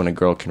 I like it when a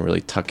girl can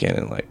really tuck in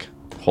and like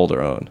hold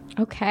her own.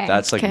 Okay.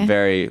 That's like Okay.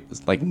 very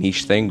like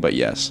niche thing, but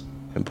yes,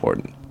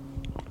 important.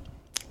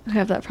 I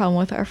have that problem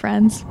with our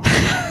friends.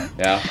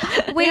 Yeah.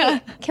 Wait, Yeah.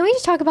 can we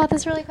just talk about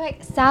this really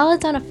quick?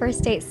 Salads on a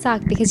first date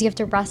suck because you have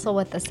to wrestle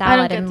with the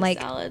salad and like,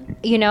 salad.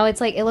 you know,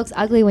 it's like it looks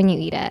ugly when you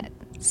eat it.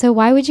 So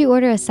why would you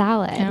order a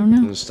salad? I don't know.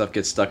 And stuff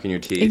gets stuck in your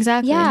teeth.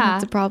 Exactly. Yeah.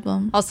 That's a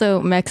problem.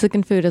 Also,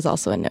 Mexican food is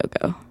also a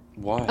no-go.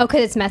 Why? Oh,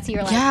 because it's messy.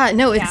 You're like, Yeah,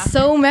 no, it's Yeah.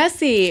 so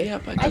messy. Yeah,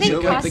 but I think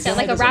feel like pasta, the guy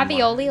like a doesn't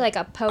ravioli, like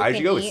a poke I'd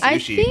and go with eat. I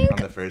sushi think- on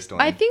the first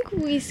one. I think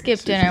we skip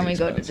dinner and we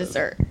go to expensive.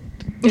 dessert.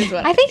 Is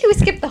what I think we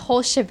skip the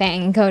whole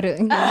shebang and go to.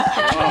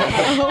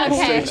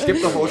 Okay.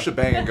 Skip the whole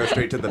shebang and go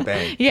straight to the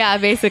bang. Yeah,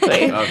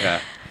 basically. Okay.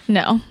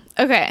 No.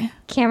 Okay.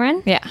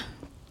 Cameron? Yeah.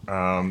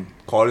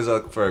 Qualities I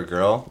look for a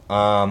girl.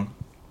 I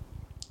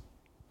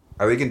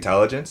like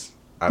intelligence.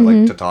 I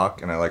like to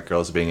talk, and I like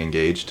girls being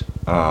engaged.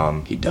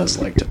 He does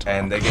like to talk.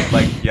 And they get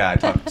I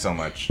talk so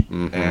much,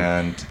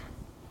 and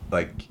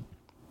like,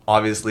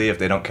 obviously, if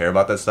they don't care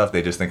about that stuff,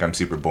 they just think I'm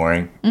super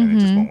boring, and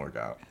it just won't work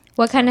out.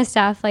 What kind of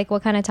stuff? Like,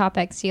 what kind of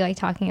topics do you like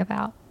talking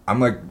about? I'm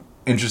like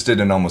interested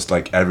in almost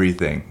like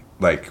everything,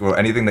 like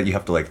anything that you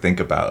have to like think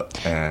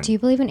about. And Do you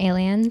believe in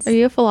aliens? Are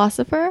you a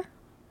philosopher?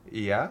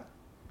 yeah,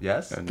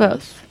 yes,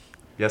 Both.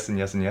 yes, and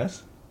yes, and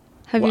yes.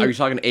 Have What, you? are you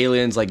talking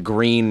aliens like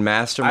green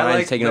masterminds I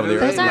like taking over the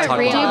literally- earth? Those We're aren't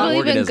talking real. Do you about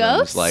believe in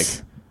organisms, ghosts?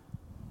 like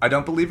I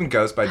don't believe in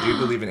ghosts, but I do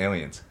believe in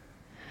aliens.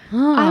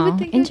 Oh, I would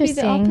think it would be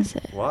the interesting.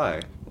 opposite.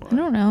 Why? I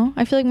don't know.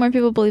 I feel like more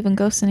people believe in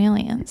ghosts than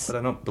aliens. But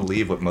I don't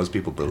believe what most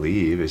people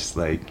believe. It's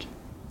like,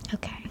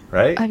 Okay.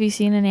 right? Have you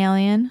seen an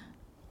alien?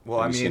 Well,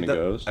 Have you seen a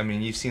ghost? I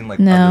mean, you've seen like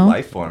No. other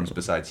life forms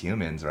besides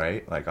humans,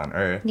 right? Like on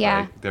Earth.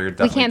 Yeah. Like, they're We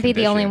definitely can't be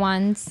the only conditioned.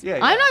 ones. Yeah,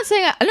 I'm not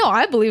saying. No,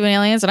 I believe in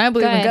aliens and I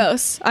believe in Good.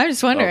 ghosts. I'm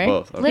just wondering.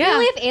 Oh, both. Okay.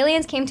 Literally, Yeah. if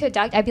aliens came to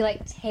abduct, I'd be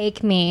like,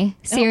 take me.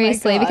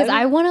 Seriously. Because God.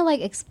 I want to,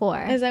 like, explore.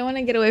 As I want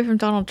to get away from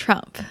Donald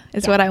Trump,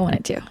 is what I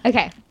want to do.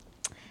 Okay.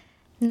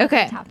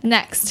 Okay, Topic.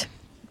 next.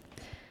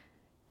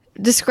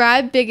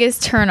 Describe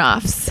biggest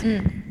turnoffs.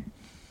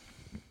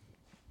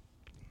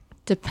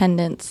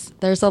 Dependence.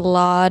 There's a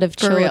lot of For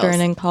children reals.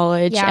 in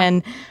college, Yeah.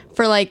 and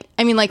for like,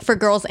 I mean, like for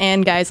girls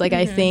and guys, like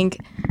I think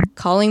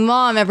calling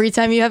mom every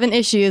time you have an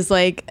issue is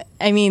like,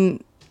 I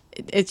mean,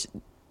 it's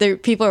there.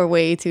 People are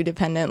way too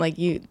dependent. Like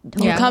you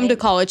Yeah. come to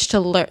college to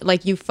learn.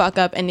 Like you fuck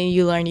up and then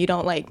you learn. You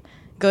don't like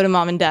go to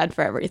mom and dad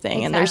for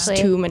everything. And there's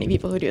Exactly. too many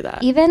people who do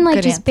that. Even, like,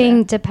 Good just answer.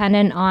 being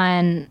dependent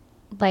on,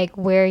 like,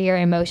 where your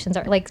emotions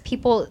are. Like,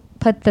 people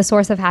put the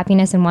source of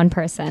happiness in one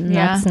person.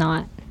 Yeah. That's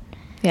not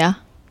Yeah.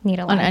 need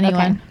a lot. On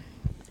anyone.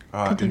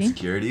 Continue.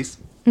 Insecurities.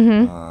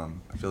 Mm-hmm.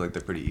 I feel like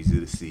they're pretty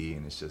easy to see,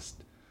 and it's just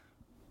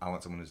I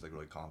want someone who's like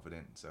really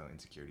confident. So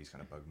insecurities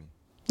kind of bug me.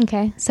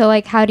 Okay. So,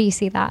 like, how do you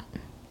see that?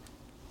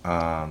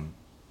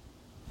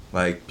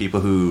 Like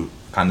people who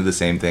kind of the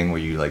same thing where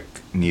you like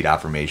need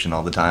affirmation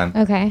all the time.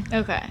 Okay.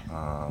 Okay.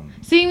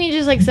 So you mean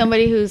just like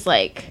somebody who's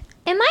like,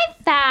 Am I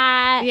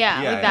fat?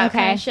 yeah, Yeah, like that okay.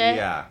 kind of shit?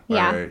 Yeah.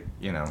 Yeah. Or,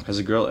 you know. Has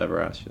a girl ever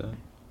asked you that?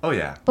 Oh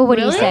yeah. But what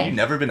do Really? you Have say? you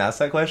never been asked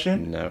that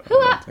question? No. Who?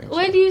 I don't think so.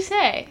 What do you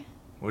say?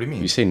 What do you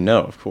mean? You say no,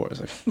 of course.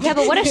 Like, Yeah,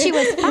 but what if she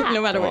was fat?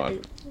 no matter come what.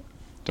 on.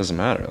 Doesn't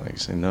matter. Like, you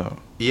say no.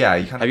 Yeah.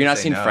 You kind of Have you not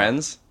say seen no.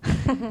 Friends?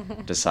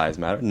 Does size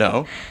matter?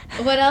 No.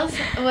 What else?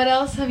 What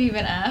else have you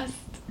been asked?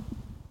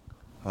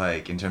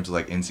 Like in terms of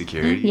like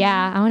insecurity.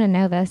 Yeah, I want to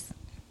know this.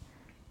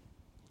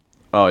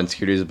 Oh,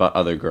 insecurities about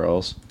other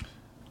girls.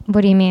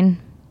 What do you mean?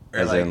 Or,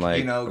 As in, like,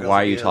 you know, girls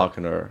why are will you be,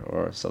 talking to her?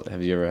 Or something?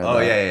 Have you ever had Oh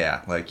that?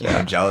 yeah. Like you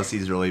know, jealousy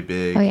is really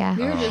big. Oh, yeah.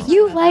 We were just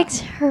You talking about liked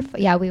her.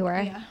 Yeah, we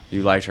were. Yeah.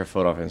 You liked her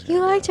photo off Instagram. You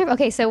liked her.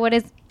 Okay, so what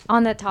is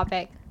on the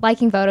topic?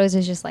 Liking photos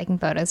is just liking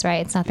photos,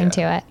 right? It's nothing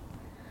to it.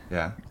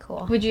 Yeah.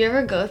 Cool. Would you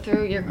ever go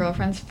through your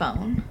girlfriend's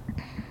phone?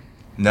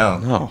 No.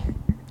 No.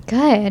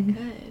 Good.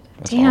 Good.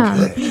 That's Damn.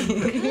 awful.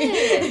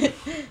 I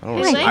don't Oh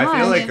wanna my see God. I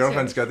feel like Answers.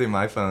 girlfriends go through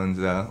my phones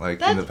though,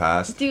 like in the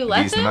past. Do you a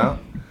let decent them?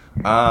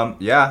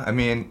 amount. Yeah, I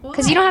mean,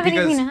 Because you don't have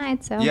Because- anything to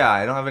hide, so. yeah,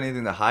 I don't have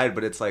anything to hide,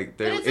 but it's like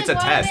But it's it's like, a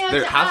why do test. they have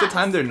They're to half the ask?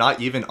 time they're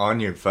not even on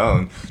your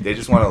phone. They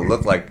just want to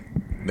look like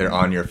they're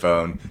on your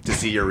phone to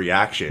see your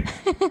reaction,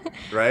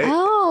 right?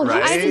 Oh,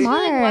 that's right?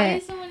 smart. Like, why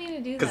does someone need to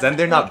do that? Because then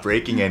they're not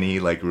breaking any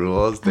like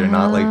rules. They're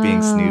not like being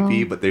Oh.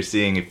 snoopy, but they're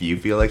seeing if you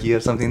feel like you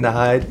have something to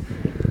hide.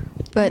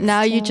 But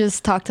now you So-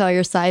 just talk to all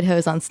your side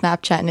hoes on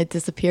Snapchat and it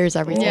disappears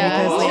everything.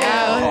 Yeah, because, like,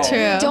 Oh.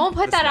 true. Don't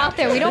put The that out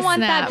there. We don't Snapchat. want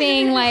that Snap.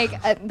 being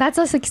like, that's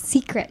us like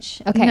secret.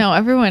 Okay. No,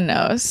 everyone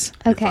knows.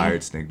 You're Okay.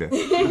 fired, Snigda.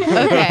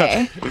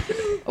 Okay.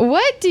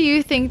 What do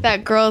you think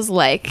that girls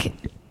like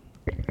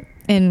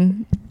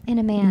in In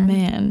a man.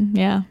 man?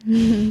 Yeah.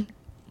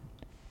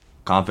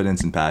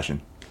 Confidence and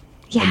passion.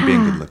 Yeah. And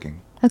being good looking.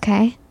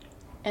 Okay.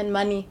 and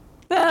money.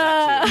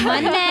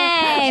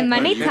 Money.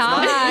 Money It's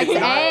not- talks. it's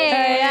not-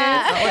 Hey.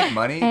 It's not like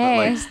money, Hey.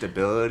 but like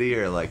stability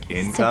or like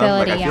income.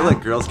 Stability, like I feel yeah.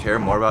 like girls care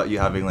more about you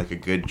having like a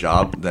good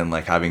job than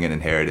like having an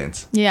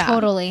inheritance. Yeah.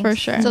 Totally. For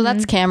sure. So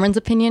that's Cameron's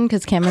opinion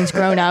because Cameron's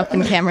grown up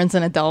and Cameron's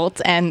an adult,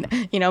 and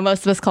you know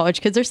most of us college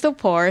kids are still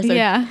poor. So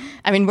Yeah.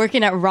 I mean,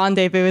 working at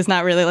Rendezvous is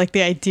not really like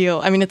the ideal.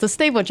 I mean, it's a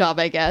stable job,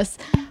 I guess,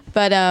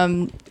 but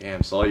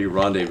Damn, so all you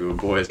rendezvous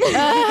boys.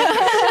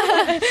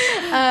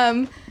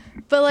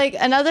 But like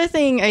another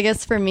thing, I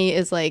guess for me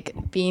is like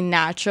being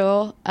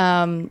natural.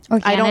 I don't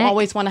Organic?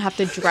 always want to have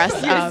to dress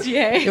up.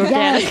 USDA.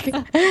 Organic.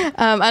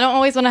 I don't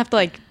always want to have to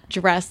like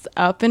dress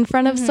up in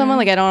front of someone.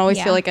 Like I don't always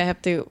Yeah. feel like I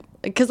have to,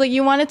 because like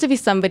you want it to be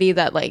somebody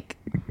that like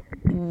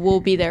will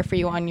be there for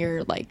you on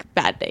your like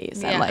bad days,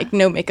 Yeah. and like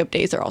no makeup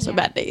days are also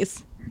bad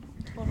days.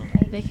 Totally.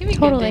 They can be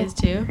Totally. good days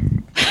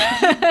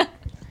too.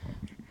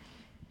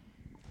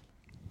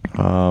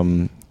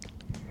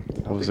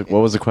 What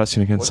was the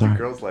question again? What's Sorry. the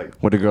girls like?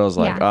 What do girls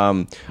like?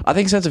 Yeah. I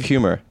think sense of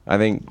humor. I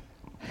think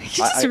You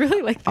just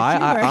really like the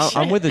humor.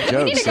 I'm with the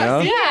jokes, you know?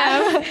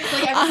 Yeah.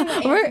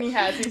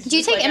 Do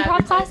you take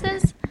improv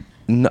classes?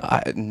 No, it's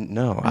I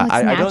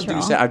don't do.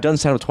 natural. I've done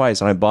stand up twice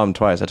and I bombed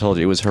twice. I told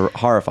you it was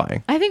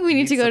horrifying. I think we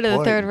need to go to the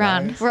support, third guys.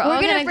 round. We're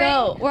all gonna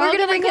go. We're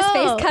gonna bring his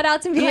face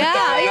cutouts and be like,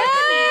 Yeah, yeah.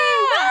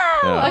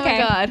 Oh Yeah. my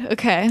god.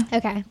 Okay.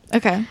 Okay.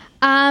 Okay.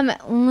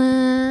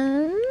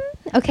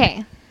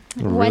 Okay.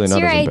 Really What's not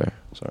your as embarrassed.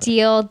 Sorry.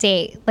 ideal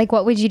date? Like,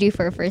 what would you do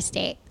for a first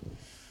date?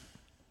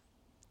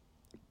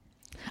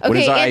 What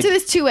Okay. is our Answer id-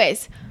 this two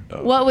ways.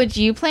 Oh. What would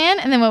you plan,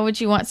 and then what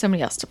would you want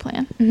somebody else to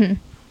plan?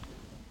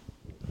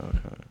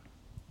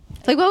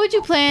 Like, what would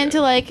you plan to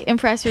like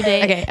impress your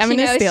date? Okay, I'm She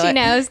gonna knows, steal she it.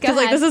 knows. Go Because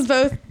like ahead. this is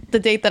both the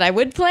date that I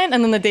would plan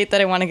and then the date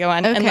that I want to go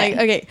on. And Okay.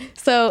 like, okay,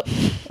 so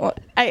well,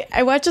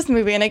 I watched this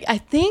movie and I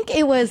think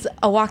it was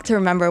A Walk to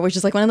Remember, which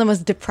is like one of the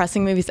most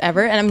depressing movies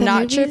ever. And I'm The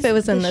not sure if movie's it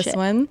was in the this shit.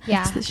 one.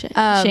 Yeah. The shit.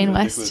 Um, Shane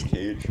West.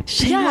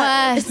 Shane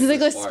Yeah, West. it's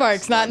Nicholas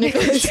Sparks, not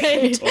Nicholas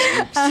Cage.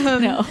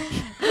 No.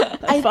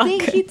 I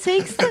think he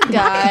takes the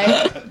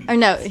guy, or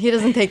no, he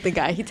doesn't take the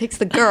guy. He takes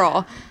the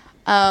girl,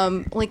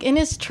 like in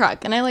his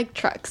truck, and I like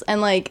trucks,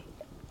 and like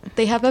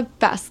they have a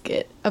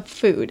basket of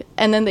food,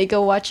 and then they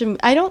go watch him.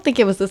 I don't think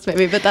it was this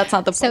movie, but that's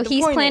not the point. So The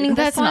he's point planning is-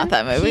 this That's not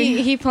that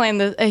movie. He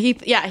planned the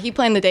he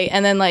planned the date,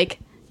 and then like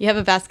you have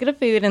a basket of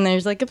food, and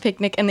there's like a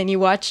picnic, and then you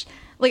watch.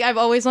 Like I've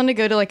always wanted to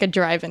go to like a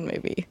drive-in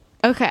movie,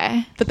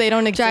 Okay. but they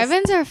don't exist.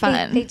 Drive-ins are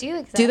fun. They do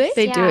exist. Do they?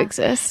 They do Yeah.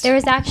 exist. There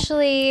was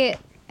actually,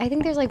 I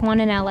think there's like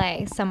one in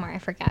LA somewhere. I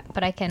forget,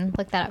 but I can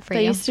look that up for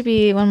That you. used to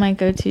be one of my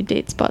go-to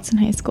date spots in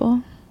high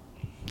school.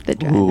 The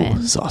drive-in.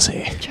 Ooh,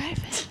 saucy. Drive-in.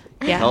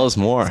 Yeah. Tell us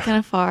more. It's kind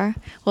of far.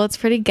 Well, it's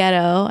pretty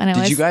ghetto, and I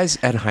Did was. you guys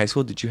at high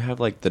school? Did you have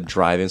like the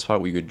drive-in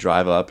spot where you could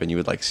drive up and you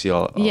would like see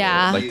all?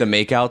 Yeah. Like the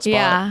makeout spot.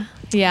 Yeah.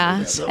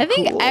 Yeah. So I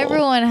think cool.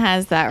 everyone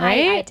has that,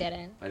 right? I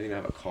didn't. I didn't even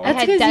have a car. I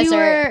That's had because you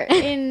desert. were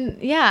in.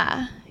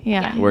 Yeah.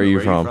 Yeah. Where are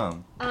you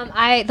from?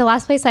 The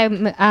last place I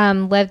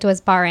lived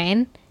was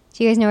Bahrain.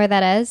 Do you guys know where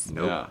that is?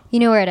 Nope. Yeah. You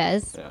know where it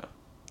is? Yeah.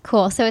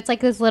 Cool. So it's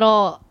like this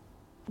little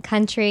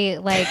country,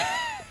 like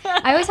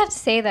I always have to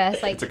say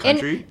this, like It's a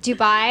country? in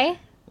Dubai.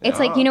 It's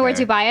Oh, like you know where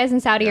okay. Dubai is in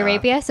Saudi Yeah.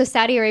 Arabia. So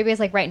Saudi Arabia is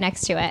like right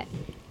next to it.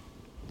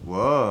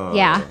 Whoa.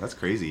 Yeah. That's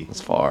crazy.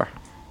 It's far.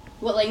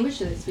 What language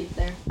do they speak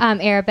there?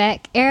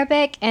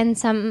 Arabic, and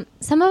some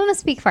of them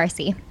speak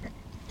Farsi.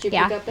 Did you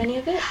Yeah. pick up any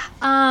of it?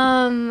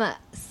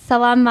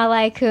 Salam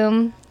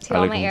alaikum to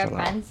all my Alaikum Arab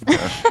salam.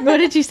 friends. What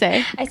did you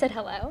say? I said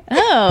hello.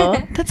 Oh,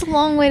 that's a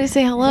long way to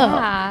say hello.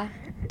 Yeah,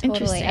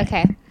 totally. Interesting.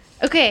 Okay.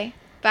 Okay,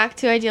 back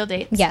to ideal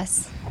dates.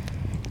 Yes.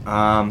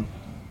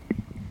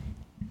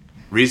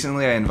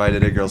 Recently I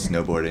invited a girl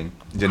snowboarding.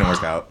 It didn't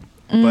work out,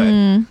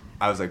 Mm.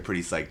 but I was like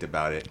pretty psyched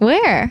about it.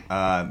 Where?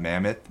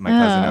 Mammoth. My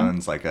cousin Oh.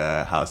 owns like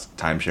a house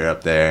timeshare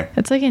up there.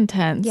 It's like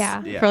intense.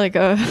 Yeah. Yeah. For like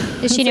a.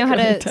 Does she know how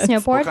to Well,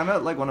 snowboard? kind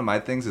of like one of my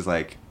things is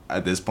like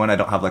at this point I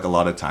don't have like a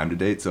lot of time to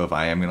date. So if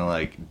I am gonna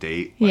like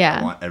date, like, Yeah.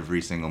 I want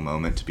every single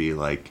moment to be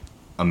like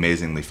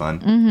amazingly fun.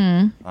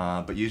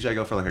 Mm-hmm. But usually I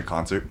go for like a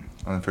concert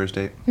on the first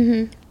date.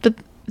 But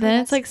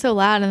then it's like so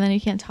loud, and then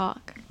you can't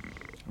talk.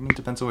 I mean, it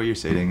depends on where you're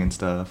sitting and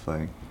stuff,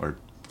 like or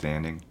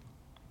standing.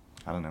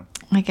 I don't know.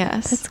 I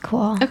guess. That's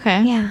cool.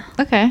 Okay. Yeah.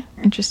 Okay.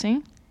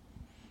 Interesting.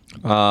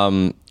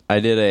 I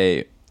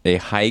did a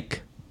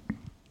hike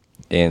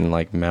in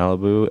like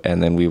Malibu,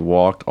 and then we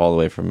walked all the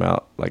way from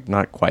like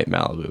not quite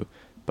Malibu,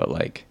 but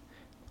like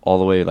all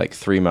the way like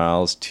 3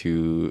 miles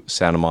to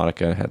Santa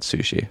Monica and had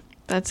sushi.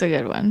 That's a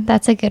good one.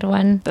 That's a good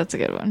one. That's a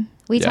good one.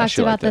 We Yeah, talked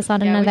she about liked this it. on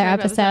Yeah, we another talked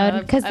about this on episode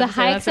another because the episode,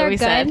 hikes that's what are we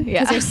good said, because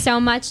yeah. there's so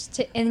much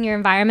in your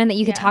environment that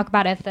you could Yeah. talk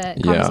about if the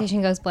Yeah.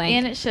 conversation goes blank.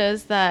 And it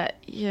shows that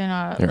you're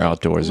not. You're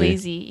outdoorsy.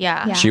 Lazy.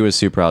 Yeah. Yeah. She was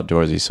super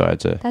outdoorsy, so I had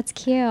to. That's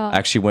cute. I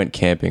actually went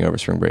camping over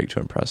spring break to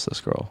impress this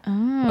girl.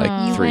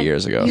 Like You 3 went-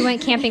 years ago. You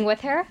went camping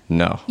with her?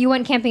 No. You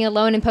went camping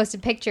alone and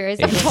posted pictures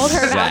and told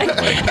her about it.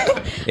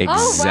 Exactly. Exactly.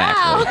 Oh,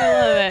 wow.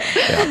 I love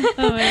it.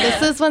 Oh my This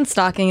God. is when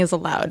stalking is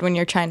allowed, when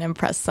you're trying to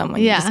impress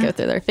someone. Yeah. You just go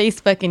through their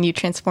Facebook and you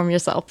transform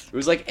yourself. It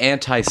was like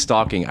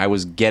anti-stalking. I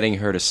was getting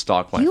her to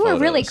stalk my You were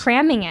really photos.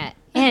 cramming it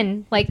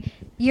in. Like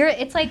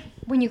it's like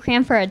when you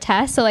cram for a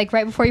test, so like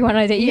right before you want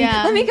to date, you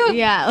Yeah. let me go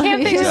Yeah, let me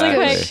camping just really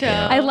go quick. show.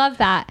 I love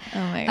that. Oh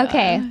my God.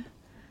 Okay.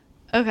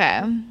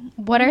 Okay.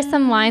 What are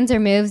some lines or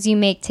moves you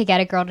make to get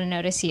a girl to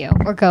notice you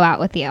or go out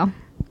with you?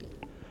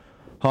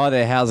 Hi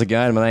there, how's it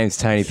going? My name's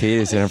Tony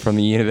Peterson. I'm from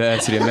the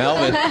University of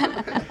Melbourne.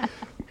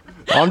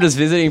 I'm just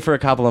visiting for a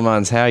couple of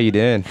months. How are you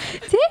doing?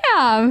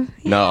 Damn.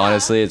 No,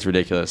 honestly, it's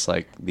ridiculous.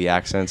 Like the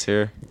accents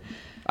here.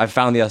 I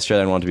found the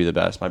Australian one to be the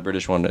best. My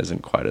British one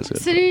isn't quite as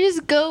good. So do you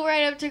just go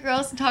right up to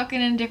girls and talk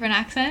in a different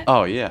accent?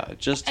 Oh yeah,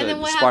 just And then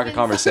to what spark a happens?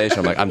 conversation.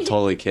 I'm like, I'm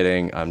totally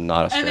kidding. I'm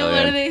not And Australian.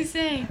 then what do they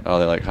say? Oh,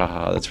 they're like,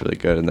 haha, that's really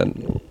good. And then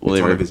we'll It's one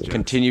either of his jokes.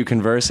 continue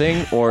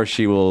conversing or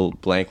she will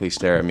blankly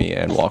stare at me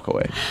and walk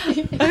away.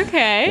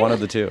 Okay. One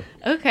of the two.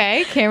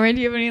 Okay. Cameron,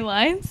 do you have any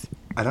lines?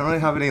 I don't really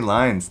have any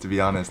lines, to be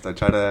honest. I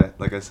try to,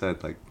 like I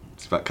said, like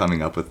it's about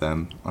coming up with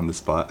them on the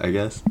spot, I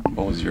guess.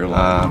 What was your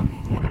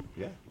line?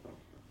 Yeah.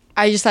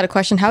 I just had a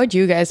question. How would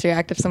you guys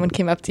react if someone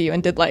came up to you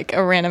and did like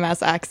a random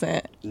ass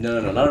accent? No,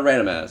 not a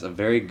random ass. A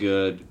very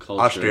good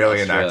cultured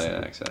Australian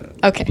accent.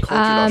 Okay. Cultured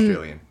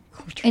Australian. Not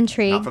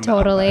Intrigued, from the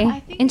totally.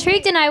 outback.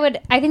 Intrigued, and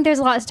I think there's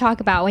a lot to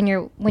talk about when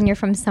you're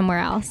from somewhere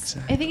else.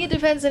 I think it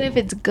depends on if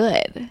it's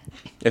good.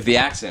 If the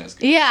accent is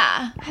good. Yeah.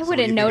 I what do wouldn't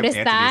you think of notice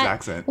Anthony's that.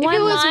 accent? One If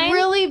it was line,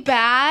 really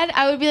bad,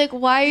 I would be like,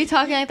 "Why are you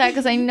talking like that?"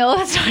 Because I know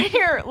that's not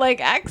your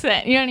like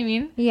accent. You know what I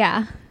mean?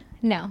 yeah,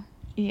 no,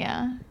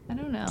 Yeah. I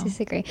don't know.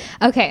 disagree.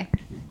 Okay,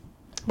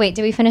 wait,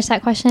 did we finish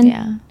that question?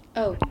 Yeah.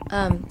 Oh,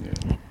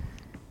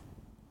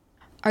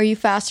 are you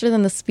faster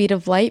than the speed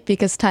of light?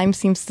 Because time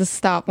seems to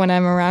stop when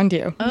I'm around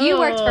you. You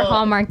worked for Oh.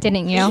 Hallmark,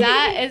 didn't you?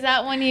 Is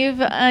that one you've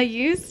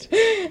used?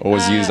 What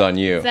was used on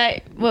you? Is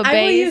that what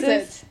Bay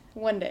uses?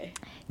 one day.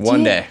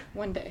 One day.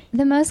 One day.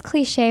 The most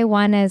cliche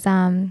one is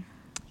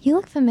you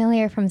look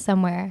familiar from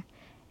somewhere.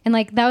 And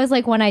like that was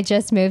like when I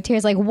just moved here.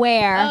 It's like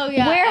where? Oh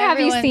yeah. Where have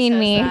you everyone seen says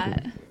me?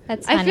 that.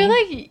 That's funny. I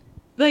feel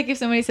like if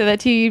somebody said that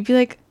to you,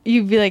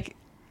 you'd be like,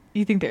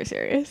 you think they're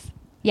serious,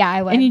 yeah,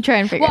 I would. and you try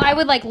and figure. Well, it out. I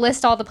would like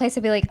list all the places.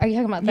 I'd be like, are you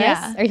talking about this?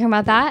 Yeah. Are you talking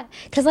about that?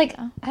 Because like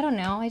I don't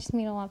know. I just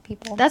meet a lot of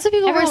people. That's what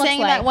people Everyone were looks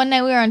saying like. that one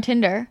night we were on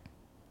Tinder.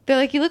 They're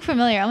like, you look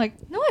familiar. I'm like,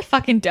 no, I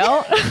fucking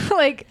don't.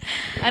 Like,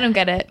 I don't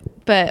get it.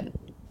 But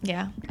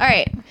yeah. All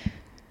right.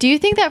 Do you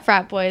think that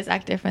frat boys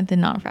act different than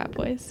non-frat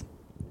boys?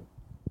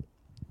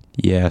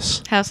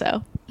 Yes. How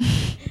so?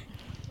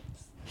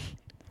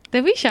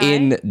 Did we shy?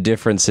 In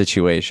different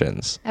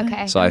situations.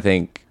 Okay. So I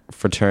think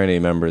fraternity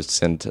members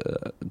tend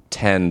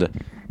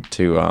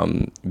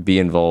to be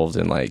involved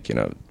in like,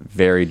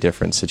 very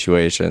different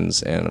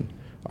situations and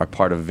are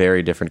part of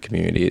very different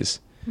communities,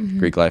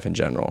 Greek life in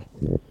general.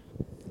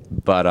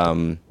 But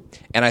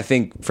and I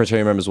think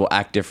fraternity members will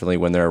act differently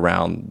when they're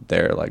around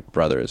their like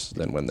brothers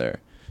than when they're.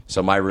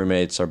 So my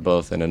roommates are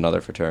both in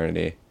another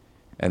fraternity,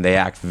 and they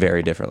act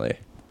very differently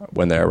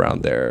when they're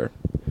around their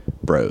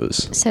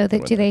bros. So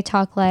do they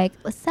talk like,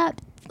 what's up?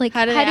 Like,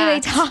 How how do do they they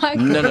talk?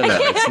 No.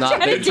 It's not.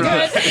 Trying to do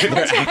it.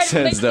 Their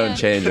accents don't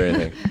change or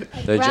anything.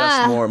 They're just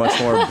Bruh.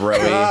 much more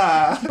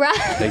broy.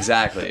 Bruh.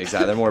 Exactly.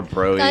 They're more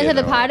broy. Going to and the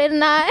they're all- party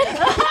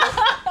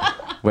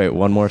tonight? Wait,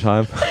 one more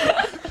time.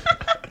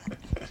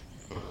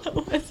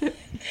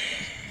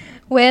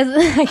 With,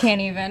 I can't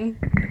even.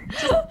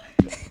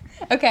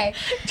 Okay.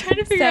 trying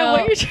to figure out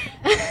what you're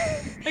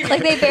trying.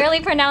 Like they barely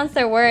pronounce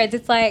their words.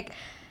 It's like,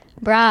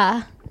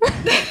 bruh.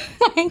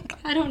 Like,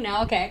 I don't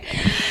know. Okay.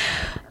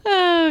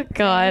 Oh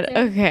God.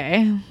 Okay.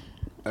 And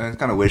it's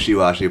kind of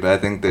wishy-washy, but I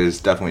think there's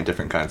definitely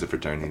different kinds of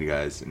fraternity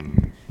guys,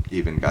 and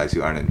even guys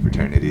who aren't in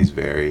fraternities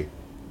vary,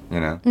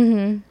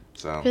 Mm-hmm.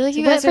 So I feel like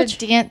you What guys are frat-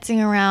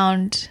 dancing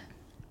around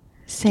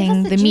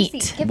saying the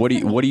meat. What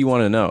do you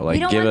want to know? Like, We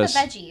don't give want us. the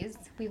veggies.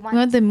 We want,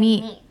 want the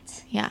meat.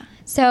 Yeah.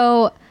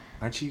 So,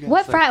 aren't you guys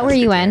What frat were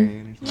you in?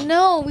 pescatarian or something?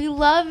 No, we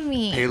love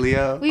meat.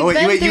 Paleo. We've wait,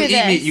 been you through eat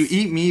meat. this. You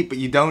eat meat, but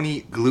you don't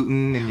eat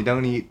gluten, and you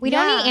don't eat. we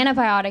Yeah. don't eat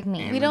antibiotic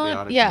meat. We don't.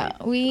 Antibiotic Yeah,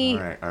 meat. we.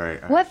 All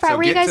right. What frat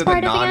were you get guys to the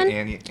part of again?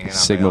 non-antibiotic.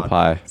 Sigma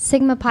Pi.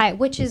 Sigma Pi.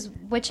 Which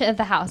of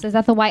the house? Is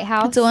that the White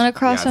House? It's the one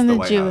across Yeah, from it's the the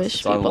White Jewish House.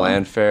 It's on people.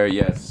 Landfair.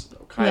 Yes,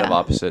 kind of Yeah.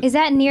 opposite. Is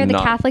that near the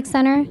Not- Catholic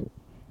Center?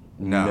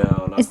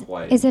 No. not Is,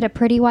 quite. is it a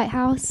pretty White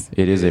House?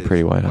 It is a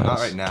pretty White Well, House. Not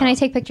right now. Can I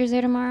take pictures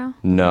there tomorrow?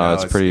 No,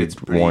 it's pretty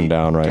worn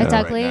down right It's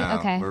now. ugly? now.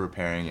 Okay. We're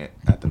repairing it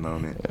at the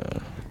moment.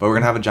 But we're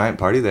gonna have a giant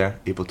party there,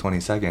 April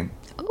 22nd.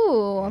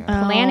 Ooh,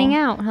 Yeah. planning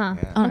out, huh?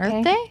 Yeah. On Okay.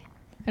 Earth Day.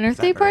 An Earth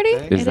that Day Earth party.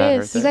 Day? Is It that is.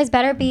 Earth You guys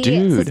better be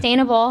Dude.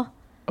 sustainable.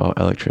 Oh,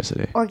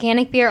 electricity.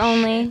 Organic beer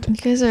only. You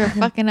guys are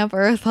fucking up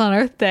Earth on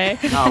Earth Day.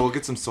 No, we'll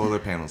get some solar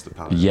panels to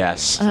power.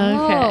 Yes. Okay.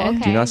 Oh, okay.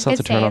 Do you not still have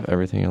to Good turn save. off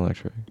everything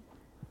electric?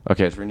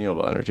 Okay, it's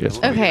renewable energy. It's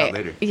We'll fine. figure it out Okay.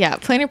 later. Yeah.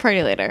 Plan your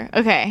party later.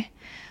 Okay.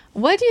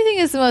 What do you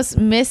think is the most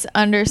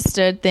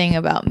misunderstood thing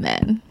about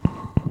men?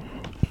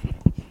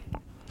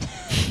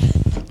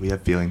 We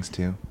have feelings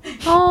too.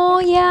 Oh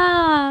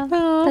yeah,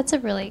 Oh. that's a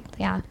really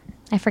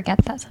I forget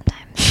that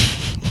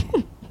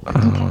sometimes.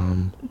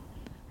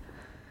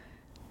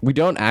 We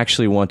don't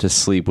actually want to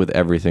sleep with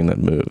everything that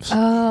moves.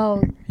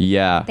 Oh,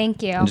 Yeah.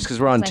 thank you. And just because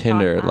we're on Because I thought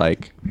Tinder, that.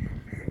 like,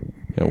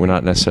 we're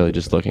not necessarily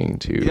just looking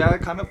to. Yeah,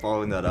 kind of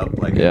following that up.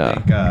 Like, Yeah.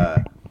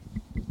 I think,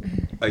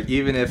 like,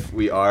 even if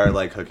we are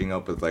like hooking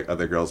up with like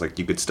other girls, like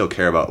you could still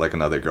care about like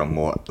another girl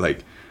more.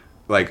 Like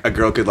a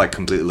girl could like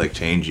completely like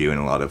change you in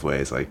a lot of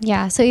ways. Like,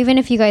 yeah. So even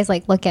if you guys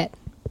like look at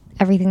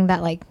everything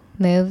that like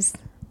moves,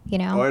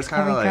 or it's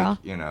kind every of like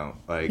girl.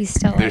 like You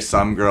still, there's like-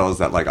 some girls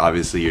that like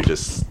obviously you're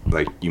just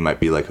like you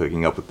might be like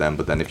hooking up with them,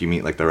 but then if you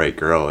meet like the right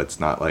girl, it's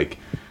not like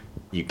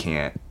you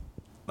can't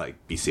like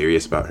be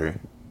serious about her,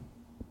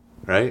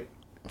 right?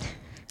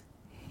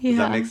 Yeah. Does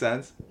that make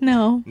sense?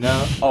 No.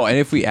 No. Oh, and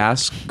if we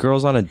ask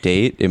girls on a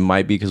date, it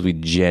might be because we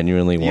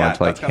genuinely Yeah, want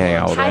to like that's kinda hang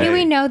what out I'm with How them. do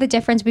we know the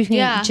difference between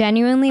Yeah.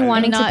 genuinely I know.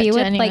 wanting to Not be with,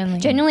 genuinely.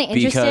 like, genuinely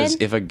interested? Because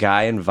if a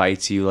guy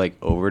invites you like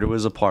over to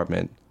his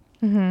apartment,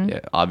 Mm-hmm. yeah,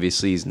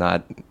 obviously he's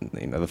not.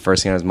 The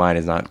first thing on his mind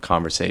is not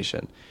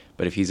conversation. But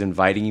But if he's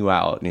inviting you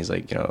out and he's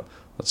like,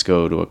 let's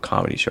go to a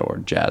comedy show or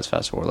jazz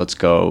festival, or let's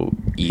go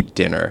eat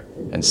dinner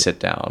and sit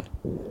down,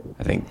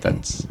 I think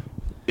that's...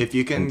 If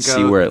you can And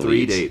see where go it 3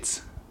 leads.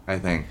 dates, I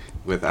think,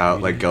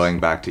 without like going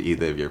back to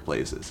either of your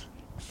places.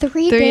 3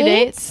 3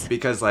 dates? dates.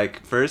 Because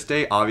like first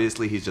date,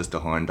 obviously he's just a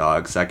horn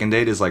dog. Second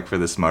date is like for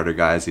the smarter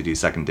guys who do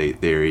second date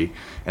theory,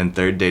 and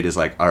third date is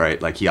like, all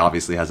right, like he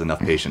obviously has enough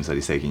patience that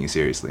he's taking you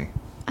seriously.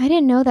 I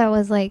didn't know that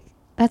was like,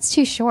 that's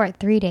too short.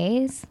 3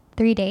 days?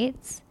 3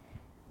 dates?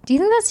 Do you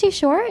think that's too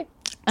short?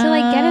 To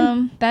like get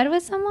in bed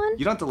with someone?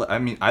 You don't have to. I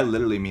mean, I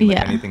literally mean like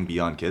Yeah. anything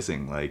beyond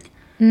kissing. Like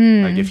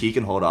Mm. if he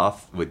can hold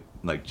off with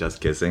like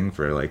just kissing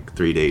for like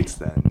 3 dates,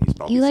 then he's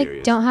probably You like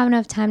serious. don't have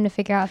enough time to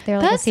figure out if they're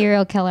like a That's-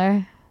 serial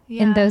killer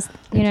in Yeah. those,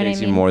 you know what I takes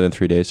mean? you more than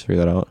 3 days to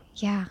figure that out.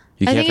 Yeah.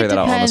 You I can't think it figure that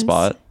out on the depends.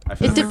 spot. I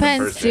feel It like for the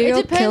depends. first It date-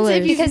 Serial depends killers.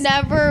 if you've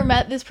never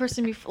met this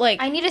person before.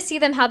 Like, I need to see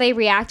them how they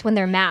react when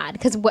they're mad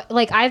because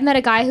like I've met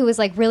a guy who was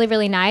like really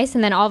really nice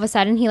and then all of a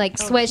sudden he like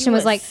switched and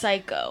was like,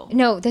 psycho.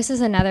 no, this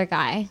is another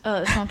guy.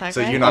 Oh, it's not that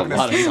So guy. you're not A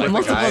gonna lot of see with the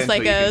multiple guy until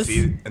you can psychos.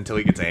 see until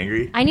he gets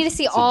angry. I need to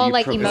see do all you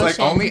like prefer- It's emotions.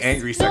 like only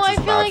angry sex No, I is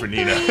feel allowed like for 3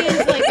 Nina.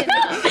 is like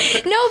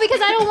enough. No,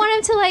 because I don't want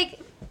him to like.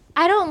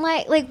 I don't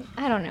like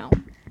I don't know.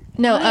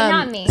 No, Me,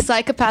 not me.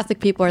 psychopathic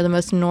people are the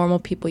most normal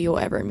people you'll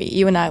ever meet.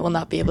 You and I will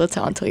not be able to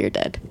tell until you're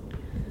dead.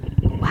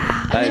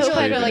 That is Hope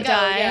I crazy. don't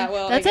die. yeah,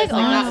 well, That's I like guess,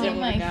 like, that honestly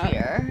didn't my work out.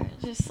 fear.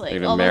 Just like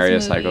Like to all marry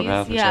those a movies.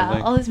 psychopath or yeah,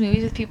 something? all these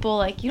movies with people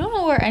like you don't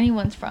know where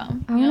anyone's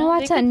from. I you want to know?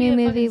 watch They that could be new a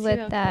movie fucking with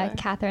serial killer.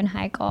 Katherine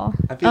Heigl.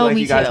 I feel Oh, like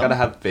me you guys too. gotta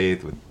have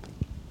faith with,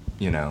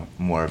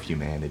 more of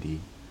humanity.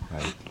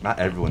 Like, not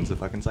everyone's a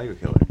fucking psycho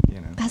killer.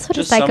 That's what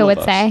Just a psycho some would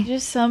of us. say.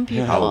 Just some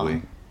people.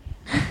 Probably.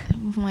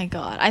 Oh my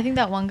god, I think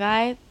that one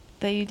guy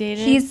that you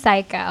dated. He's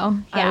psycho.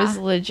 I Yeah. was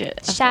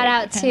legit. Shout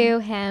out afraid to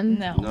of him.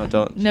 No. No,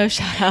 don't. No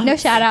shout out. No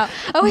shout out.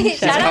 Oh wait,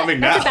 shout out. coming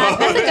That's a now.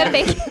 bad. That's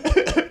a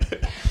good thing.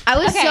 I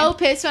was Okay. so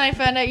pissed when I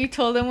found out you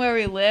told him where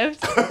we lived.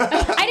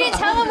 I didn't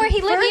tell him where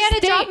he lived. He had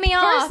to drop me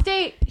off. First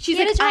date. She's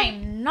He had like, to drop-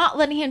 I'm not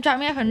letting him drop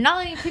me off. I'm not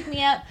letting him pick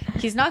me up.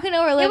 He's not gonna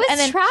know where I live. was and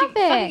then traffic.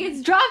 She fucking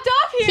gets dropped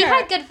off here. He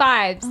had good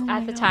vibes Oh my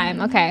at the God.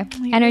 time. Okay,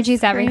 He energy's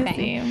was everything.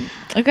 crazy.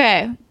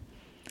 Okay.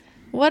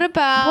 What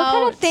about What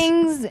kind of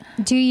things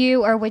do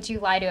you or would you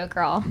lie to a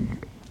girl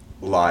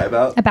Lie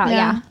about? about?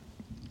 Yeah.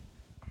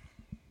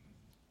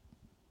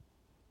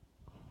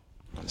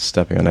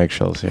 Stepping on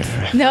eggshells here.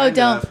 No, Kind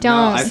don't. of. Don't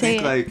No, I say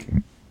think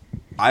it.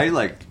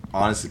 I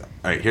honestly.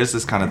 All right, here's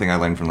this kind of thing I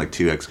learned from like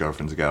 2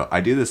 ex-girlfriends ago. I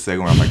do this thing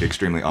where I'm like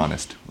extremely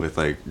honest with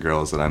like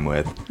girls that I'm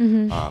with.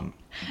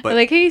 But I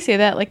like how you say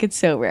that like it's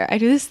so rare. I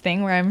do this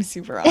thing where I'm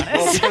super well,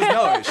 honest. because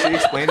no, she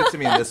explained it to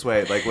me in this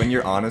way. Like when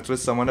you're honest with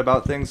someone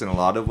about things, in a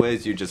lot of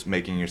ways, you're just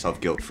making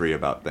yourself guilt-free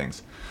about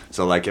things.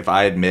 So like if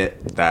I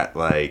admit that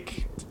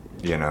like,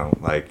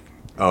 like,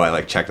 oh, I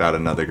like checked out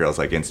another girl's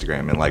like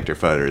Instagram and liked her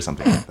photo or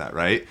something like that,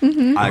 right?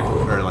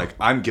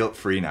 I'm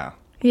guilt-free now.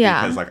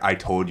 Yeah. Because like I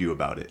told you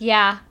about it.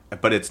 Yeah.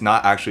 But it's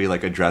not actually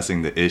like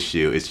addressing the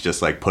issue. It's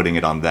just like putting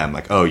it on them.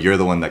 Like, oh, you're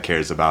the one that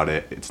cares about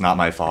it. It's not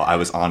my fault. I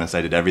was honest.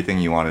 I did everything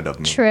you wanted of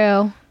me.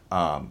 True.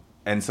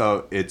 And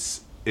so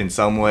it's in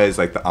some ways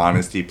like the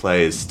honesty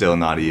play is still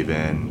not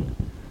even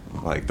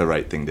like the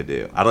right thing to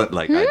do. I don't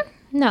like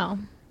No.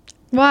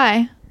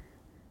 Why?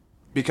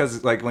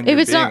 because like when If you're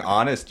it's being not-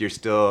 honest, you're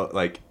still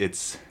like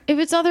it's. If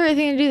it's not the right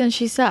thing to do, then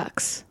she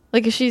sucks.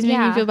 Like if she's making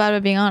Yeah. you feel bad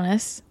about being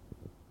honest.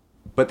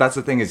 But that's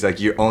the thing is like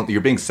you're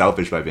being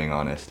selfish by being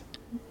honest.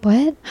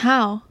 What?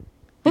 How?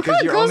 What Because kind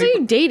of you're girls only- are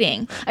you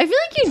dating? I feel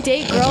like you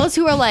date girls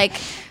who are like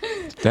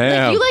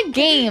Damn. you like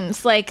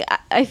games. Like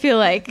I feel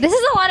like This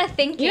is a lot of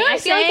thinking. You know what I I'm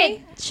feel like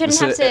saying? it shouldn't This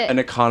have is to. an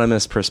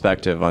economist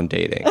perspective on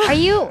dating.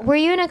 Were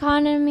you an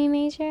economy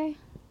major?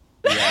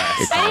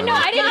 Yes. I didn't know.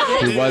 I didn't know. How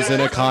He to, was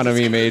an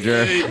economy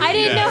major. I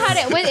didn't know how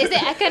to. Is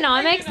it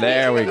economics?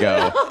 There we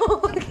go.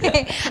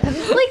 Okay. I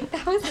was like,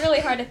 that was really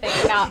hard to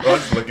think about. I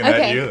was looking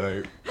Okay. at you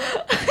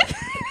like.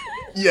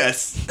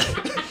 Yes.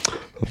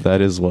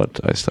 That is what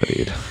I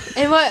studied.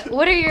 And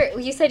what are your?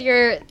 You said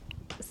you're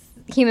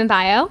human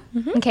bio.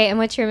 Okay. And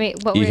what's your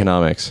what were-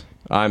 Economics.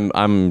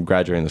 I'm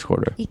graduating this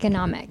quarter.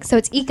 Economics. So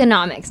it's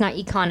economics, not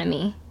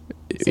economy.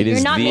 It you're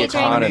is not the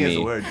majoring- Economy is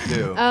economy. a word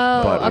too.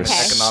 Oh, But we're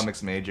okay.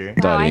 Economics major. Oh,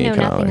 I Studying know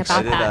nothing economics. I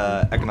about did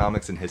that.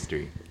 economics and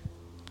history.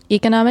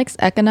 Economics,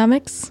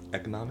 economics,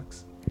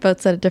 Economics.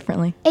 both said it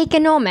differently.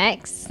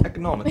 Economics.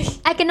 Economics.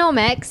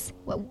 Economics.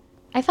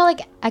 I felt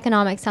like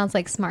economics sounds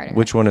like smarter.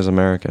 Which one is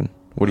American?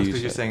 What do you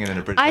Because you're say? saying it in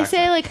a British I say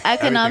accent. like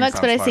economics,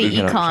 but I say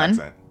Everything sounds econ.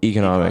 smart.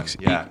 Economics.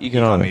 Yeah. Econ.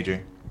 Econ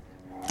major.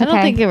 I don't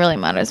Okay. think it really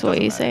matters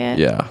what you say it.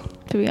 Yeah.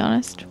 To be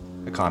honest.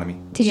 Economy.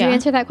 Did you Yeah.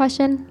 answer that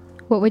question?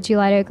 What would you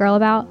lie to a girl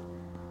about?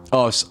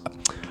 Oh,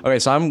 okay.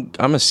 So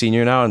I'm a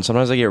senior now, and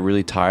sometimes I get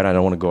really tired. I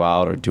don't want to go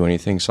out or do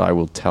anything, so I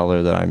will tell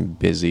her that I'm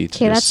busy to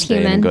Okay, just that's stay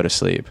in human. and go to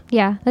sleep.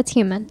 Yeah, that's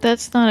human.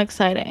 That's not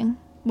exciting.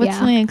 What's Yeah.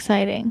 something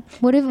exciting?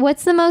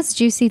 What's the most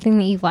juicy thing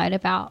that you've lied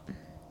about?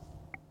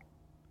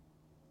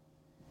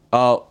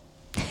 Oh,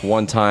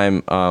 one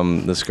time,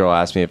 this girl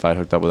asked me if I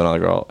hooked up with another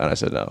girl, and I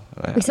said no.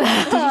 And Did you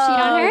cheat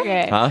on her?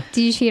 Okay. Huh?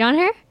 Did you cheat on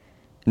her?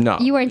 No,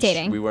 You weren't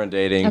dating? We weren't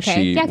dating. Okay.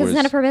 She Yeah, because it's was-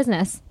 none of her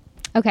business.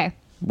 Okay.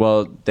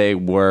 Well, they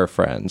were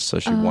friends, so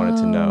she wanted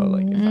to know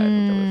like if I ever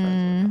been with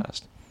friends in the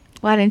past.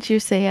 Why didn't you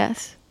say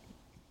yes?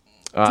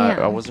 I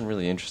Damn. wasn't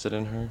really interested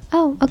in her,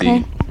 Oh,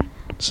 okay.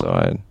 so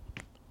I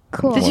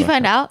Cool. Did you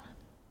find out?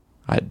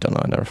 don't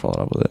know. I never followed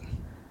up with it.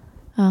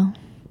 Oh, I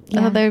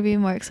Yeah. thought there would be a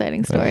more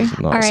exciting story.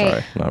 Not All right.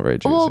 sorry, not very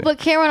juicy. Well, but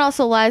Cameron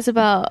also lies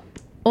about.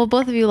 Well,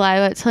 both of you lie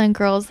about telling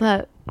girls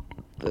that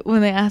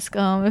when they ask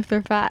if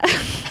they're fat.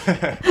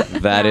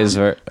 that is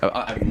very.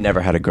 I've never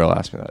had a girl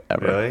ask me that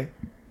ever. Really?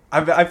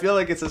 I feel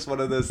like it's just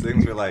one of those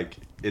things where like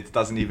it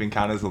doesn't even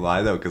count as a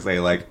lie though, because they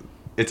like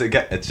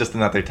it's just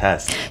another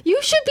test. You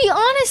should be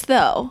honest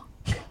though.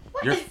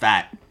 You're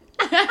fat.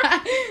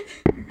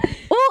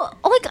 Well,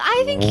 like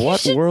I think you What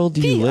should world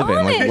do you be live in?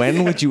 Like, honest.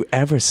 when would you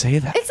ever say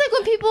that? It's like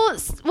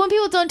when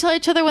people don't tell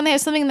each other when they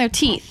have something in their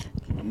teeth.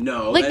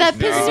 No, Like, that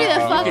pisses me the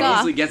fuck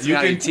off. Gets You you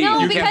out of can- your teeth. No,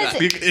 you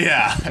because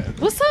yeah.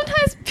 Well,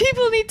 sometimes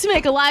people need to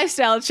make a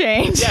lifestyle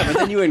change. Yeah, but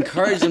then you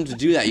encourage them to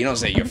do that. You don't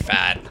say you're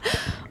fat.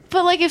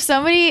 But like if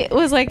somebody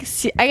was like,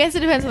 I guess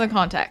it depends on the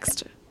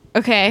context.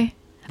 Okay.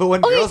 But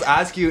when Okay, girls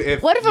ask you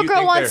if what if a you girl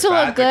think wants they're to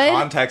look fat, good? the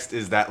context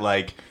is that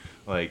like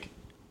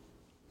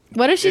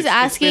What if she's It's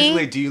asking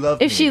basically, do you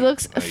love if me? she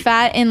looks Like-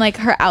 fat in like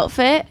her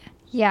outfit?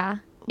 Yeah.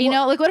 You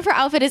know, like what if her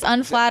outfit is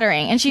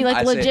unflattering and she like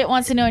I say- legit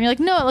wants to know and you're like,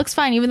 no, it looks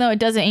fine, even though it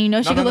doesn't, and you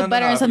know she could look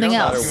better in If something you're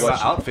else. asking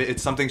about outfit,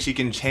 it's something she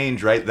can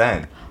change right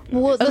then.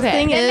 Well, the Okay.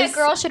 thing Then is, the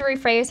girl should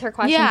rephrase her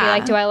question and be Yeah.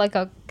 like, do I look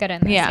good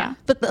in this? Yeah.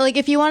 but like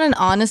if you want an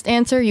honest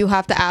answer, you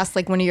have to ask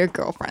like one of your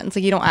girlfriends.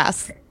 Like you don't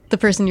ask the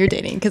person you're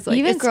dating because like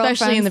Even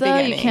especially in the girlfriends, though,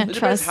 beginning. you can't It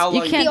depends trust. how You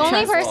long can't The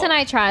only trust person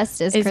I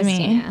trust is is me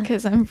Christina.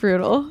 because I'm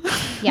brutal.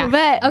 Yeah.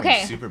 but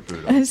Okay. Super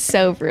brutal. I'm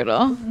so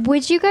brutal.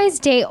 Would you guys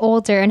date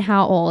older and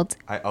how old?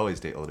 I always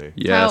date older.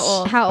 Yes.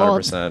 old? How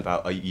old? 100%.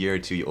 About a year or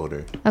two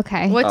older.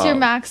 Okay. What's your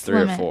max 3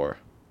 limit? or 4.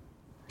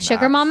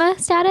 Sugar Max. mama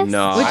status?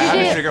 No, Would I you have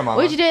a date? sugar mama.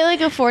 Would you date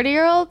like a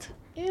 40-year-old?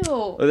 Ew.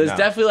 Well, there's No.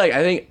 definitely like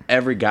I think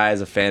every guy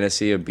has a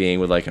fantasy of being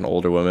with like an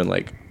older woman,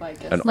 like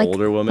an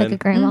older woman. Like a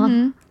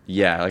grandma?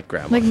 Yeah, like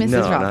grandma. Like Mrs.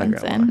 No, not grandma.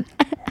 Robinson.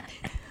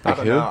 I Like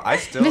don't who? know. I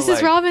still Mrs.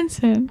 like,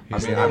 Robinson. I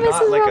mean, I'm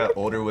not like an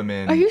older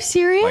woman. Are you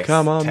serious? Like,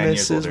 Come on, 10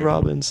 years Mrs. older.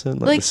 Robinson.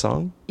 Like Like- the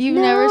song? You've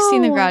never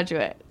seen The No.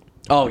 Graduate.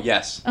 Oh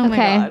yes. Oh my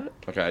Okay. god.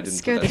 Okay, I didn't.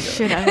 Scared put the that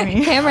shit together. out of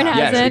me. Cameron has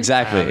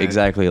Yes, it.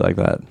 exactly like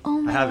that.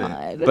 Oh my haven't.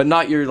 god. But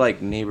not your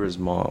like neighbor's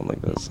mom.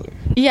 Like that's like.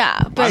 yeah,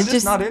 but I'm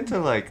just not into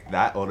like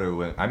that older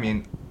women. I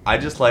mean, I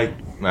just like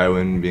my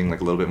women being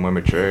like a little bit more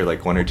mature,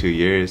 like 1 or 2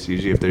 years.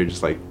 Usually, if they're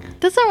just like,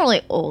 that's not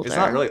really older. it's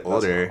not really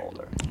older,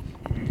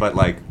 but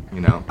like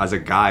as a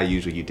guy,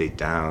 usually you date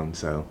down.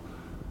 So,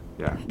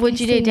 yeah. Would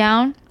you date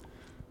down?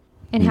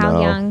 And how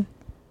No. young?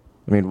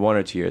 I mean, 1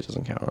 or 2 years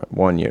doesn't count. Right?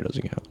 1 year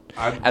doesn't count.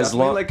 I'm As definitely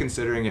long- like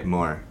considering it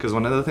more because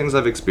one of the things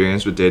I've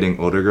experienced with dating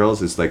older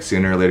girls is like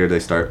sooner or later they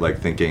start like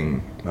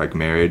thinking like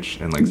marriage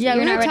and like Yeah,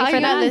 You're we not were ready talking for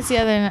about that? this the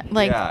other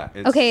like. yeah,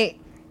 it's, Okay,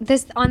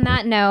 this on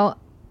that note,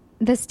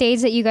 the stage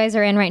that you guys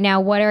are in right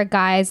now, what are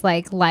guys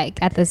like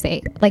at the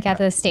stage? Like at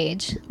the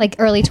stage, like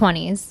early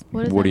 20s.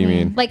 What, does What that do you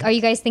mean? Like, are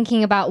you guys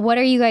thinking about what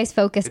are you guys It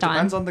focused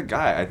depends on? on the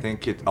guy. I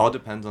think it all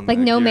depends on Like,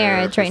 no your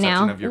marriage right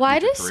perception now. of your Why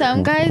do future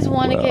some career. guys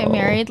want to get Well-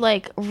 married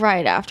like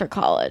right after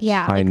college?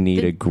 Yeah. I like need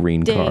the a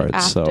green day card,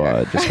 so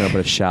after. just gonna put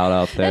a shout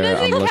out there.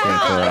 I'm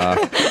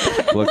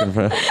looking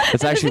for.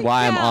 It's actually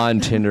why I'm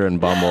on Tinder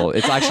and Bumble.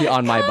 It's actually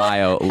on my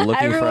bio, looking for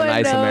a Everyone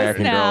nice knows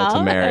American girl now.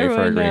 to marry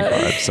for a Everyone green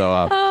knows. card.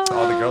 So To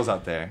all the girls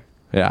out there.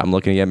 yeah, I'm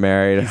looking to get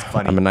married.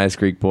 funny. I'm a nice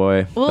Greek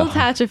boy. We'll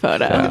attach a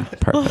photo. Yeah,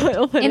 perfect.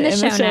 We'll put In it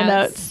the show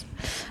notes.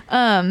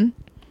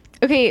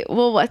 Okay.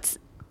 Well, what's?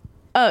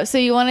 Oh, so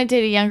you want to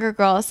date a younger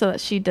girl so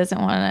that she doesn't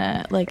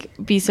want to like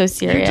be so You're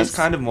serious? just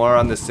kind of more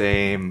on the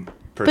same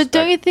But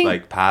don't you think-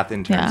 like path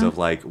in terms Yeah. of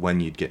like when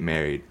you'd get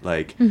married.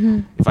 Like Mm-hmm.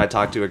 if I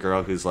talk to a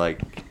girl who's like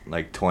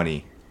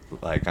 20,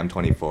 like I'm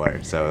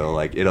 24, so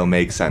like it'll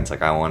make sense.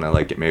 Like I want to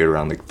like get married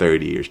around like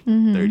 30 or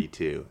Mm-hmm.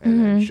 32,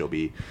 and then she'll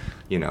be,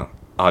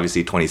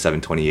 obviously 27,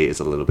 28 is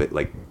a little bit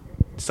like.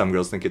 Some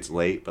girls think it's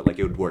late, but like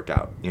it would work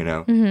out,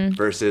 Mm-hmm.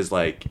 Versus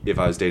like if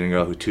I was dating a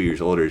girl who's 2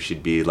 years older,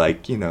 she'd be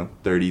like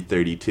 30,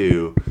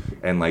 32,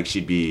 and like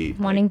she'd be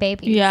wanting like,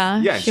 babies. Yeah.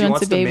 yeah, and she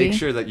wants a to baby. make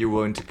sure that you're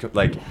willing to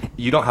like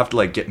you don't have to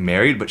like get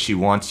married, but she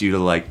wants you to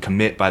like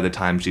commit by the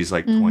time she's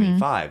like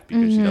 25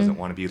 because she doesn't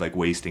want to be like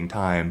wasting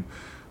time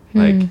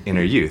like in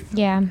her youth.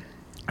 Yeah.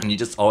 And you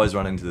just always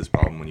run into this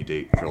problem when you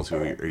date girls who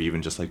are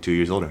even just like 2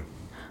 years older.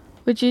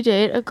 Would you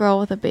date a girl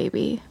with a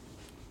baby?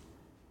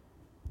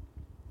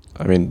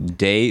 I mean,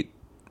 date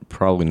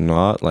probably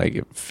not. Like,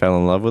 if fell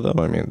in love with them.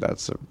 I mean,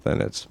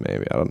 then it's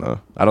maybe. I don't know.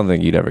 I don't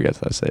think you'd ever get to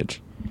that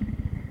stage.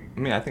 I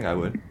mean, I think I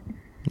would.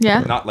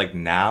 Yeah. Not like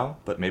now,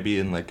 but maybe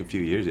in like a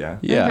few years, yeah.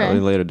 Yeah, Okay.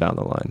 later down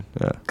the line.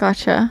 Yeah.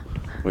 Gotcha.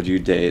 Would you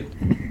date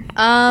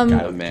Um,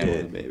 a man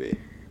with a baby?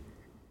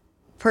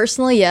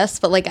 personally, yes,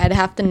 but like I'd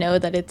have to know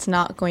that it's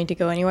not going to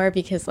go anywhere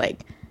because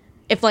like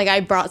if like I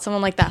brought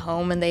someone like that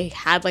home and they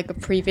had like a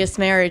previous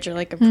marriage or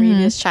like a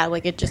previous child,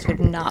 like it just would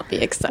not be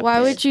accepted.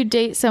 Why would you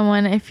date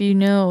someone if you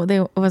knew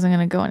they wasn't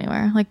gonna go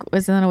anywhere? Like,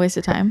 wasn't that a waste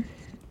of time?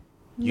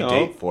 You No.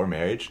 date for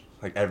marriage.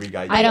 Like every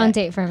guy. I don't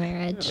date for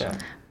marriage. Yeah.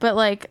 But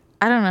like,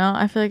 I don't know.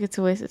 I feel like it's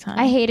a waste of time.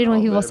 I hated when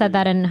Oh, people but said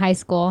that in high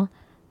school.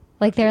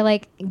 Like they're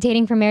like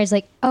dating for marriage.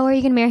 Like, oh, are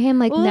you gonna marry him?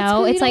 Like, Well,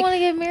 no. you It's don't like, want to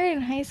get married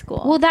in high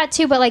school. well, that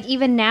too. But like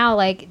even now,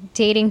 like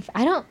dating.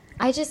 I don't.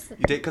 I just. You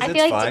date because I it's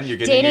feel like fun. You're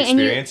getting dating and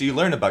experience. You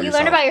learn about You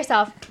yourself. learn about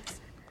yourself.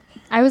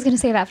 I was gonna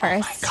say that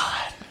first. Oh my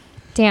god.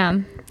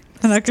 Damn.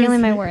 I'm not gonna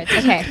Stealing my say- words.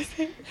 Okay.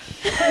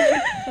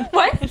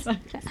 What?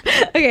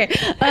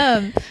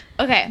 Okay.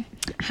 Okay.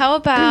 How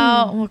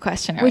about what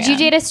question are Would we you on?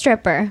 date a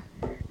stripper?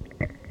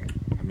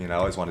 I mean, I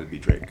always wanted to be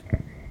Drake.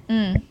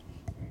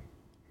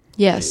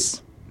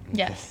 Yes.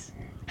 Yes.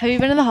 Have you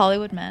been to the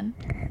Hollywood Men?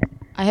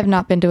 I have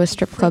not been to a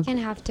strip club. Freaking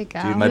have to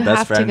go. Dude, my You best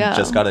have to friend go.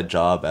 just got a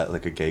job at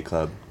like a gay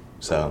club.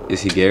 So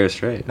Is he gay or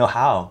straight? no,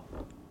 how?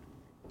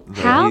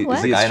 How? Is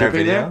What? The he a guy in our stripper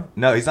video? there?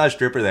 No, he's not a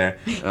stripper there.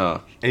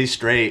 Oh, He's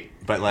straight,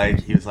 but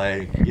like he was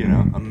like, you know,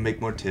 I'm gonna make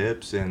more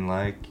tips and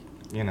like,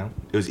 you know,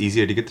 it was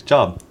easier to get the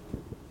job.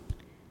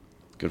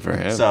 good for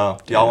him. So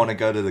if y'all want to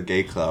go to the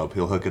gay club,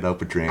 he'll hook it up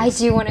with drinks. I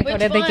do want to go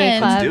Which to the gay one?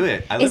 club. Let's do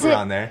it. I live Is it-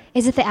 around there.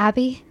 Is it the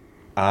Abbey?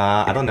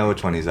 I don't know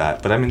which one he's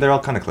at, but I mean they're all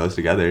kind of close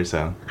together.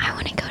 So I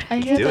want to go to. I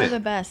hear Do they're it. the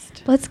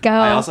best. Let's go.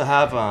 I also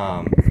have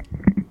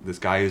this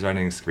guy who's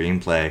writing a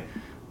screenplay.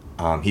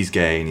 He's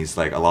gay, and he's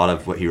like a lot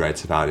of what he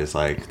writes about is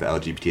like the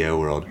LGBTO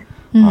world.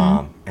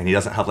 And he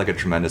doesn't have like a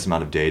tremendous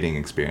amount of dating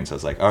experience. I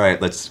was like, all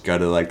right, let's go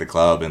to like the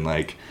club and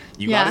like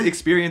you Yeah. got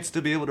experience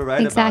to be able to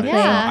write Exactly. about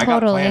it. So Yeah. I got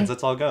Totally. plans.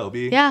 Let's all go.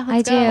 Yeah,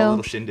 let's I go. do. A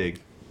little shindig.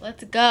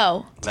 Let's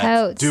go. Totes.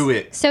 Let's do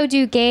it. So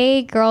do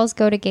gay girls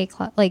go to gay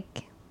club?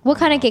 Like, what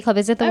kind of gay club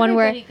is it? The one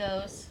where?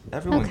 goes.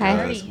 Everyone Okay.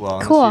 goes. Well,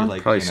 unless Cool. you're,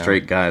 like, Probably you know,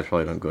 straight guys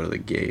probably don't go to the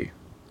gay.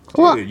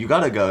 Well- Dude, you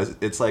gotta go.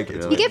 It's like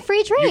it's You You get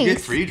free drinks. You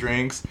get free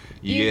drinks.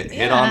 You get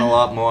hit yeah. on a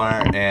lot more,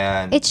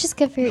 and It's just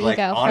good for your like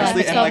ego.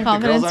 honestly, for and like,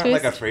 like the girls self-confidence aren't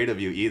like boost. afraid of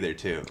you either,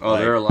 too. Oh, Like,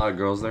 there are a lot of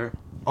girls there.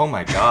 oh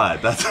my god,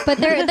 that's. but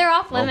they're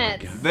off my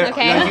limits. God.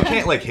 Okay. Like, you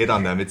can't like hit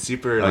on them. It's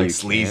super Oh, like you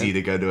sleazy can't?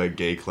 to go to a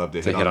gay club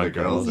to To hit on the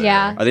girls. there.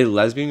 Yeah. Are they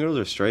lesbian girls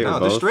or straight or No,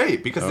 both? they're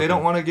straight because they Okay.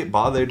 don't want to get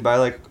bothered by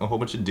like a whole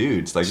bunch of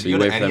dudes. Like So if you you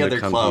go wait to for any them to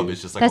other come to club, you.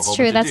 it's just like That's a whole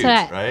true, bunch that's of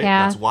dudes, what I- right?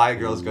 yeah. That's why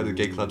girls go to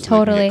gay clubs so they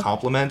Totally. can get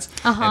compliments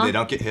Uh-huh. and they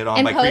don't get hit on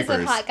and by pose creepers.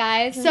 with hot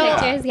guys. And So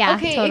pictures. Yeah,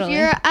 okay, totally.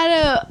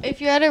 if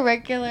you're at a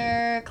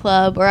regular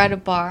club or at a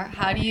bar,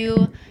 how do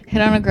you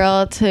hit on a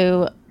girl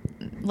to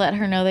let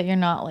her know that you're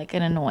not like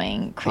an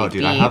annoying, creepy Oh,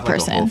 dude, I have like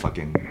person? a whole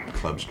fucking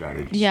club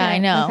strategy. Yeah, I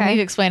Shit, know. okay.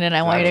 You've explained it.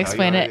 I want you to I tell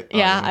you explain already? it. Oh,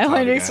 Yeah, you wanna I tell want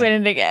you it to again? explain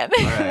it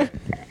again.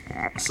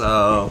 All right.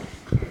 So,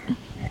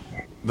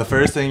 the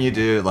first thing you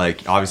do,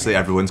 like, obviously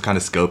everyone's kind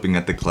of scoping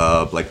at the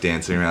club, like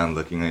dancing around,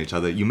 looking at each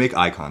other. You make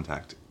eye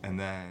contact, and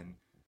then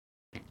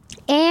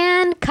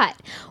And cut.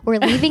 We're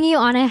leaving you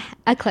on a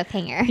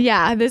cliffhanger.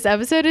 Yeah, this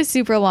episode is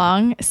super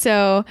long,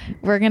 so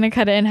we're gonna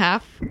cut it in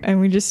half, and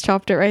we just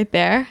chopped it right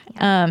there.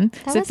 That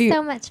was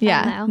so much fun,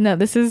 Yeah, though. no,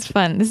 this is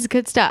fun. This is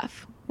good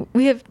stuff.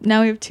 We have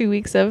 2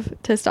 weeks of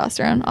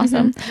testosterone.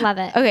 Awesome. Love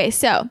it. Okay,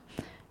 so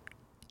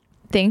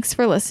thanks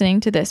for listening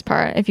to this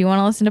part. If you want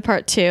to listen to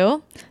part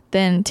 2,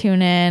 then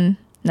tune in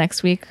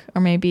next week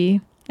or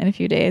maybe in a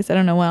few days. I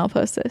don't know when I'll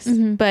post this.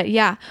 But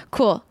yeah,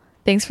 cool.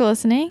 Thanks for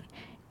listening.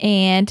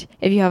 And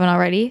if you haven't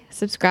already,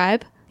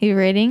 subscribe, leave a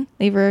rating,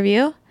 leave a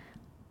review.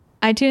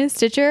 iTunes,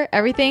 Stitcher,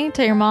 everything.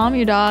 Tell your mom,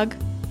 your dog,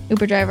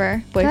 Uber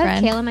driver, Do I have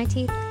boyfriend. kale in my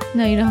teeth?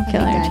 No, you don't have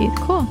kale in your Okay, teeth.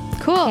 Cool.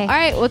 Cool. Okay. All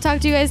right, we'll talk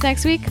to you guys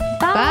next week.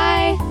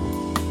 Bye. Bye.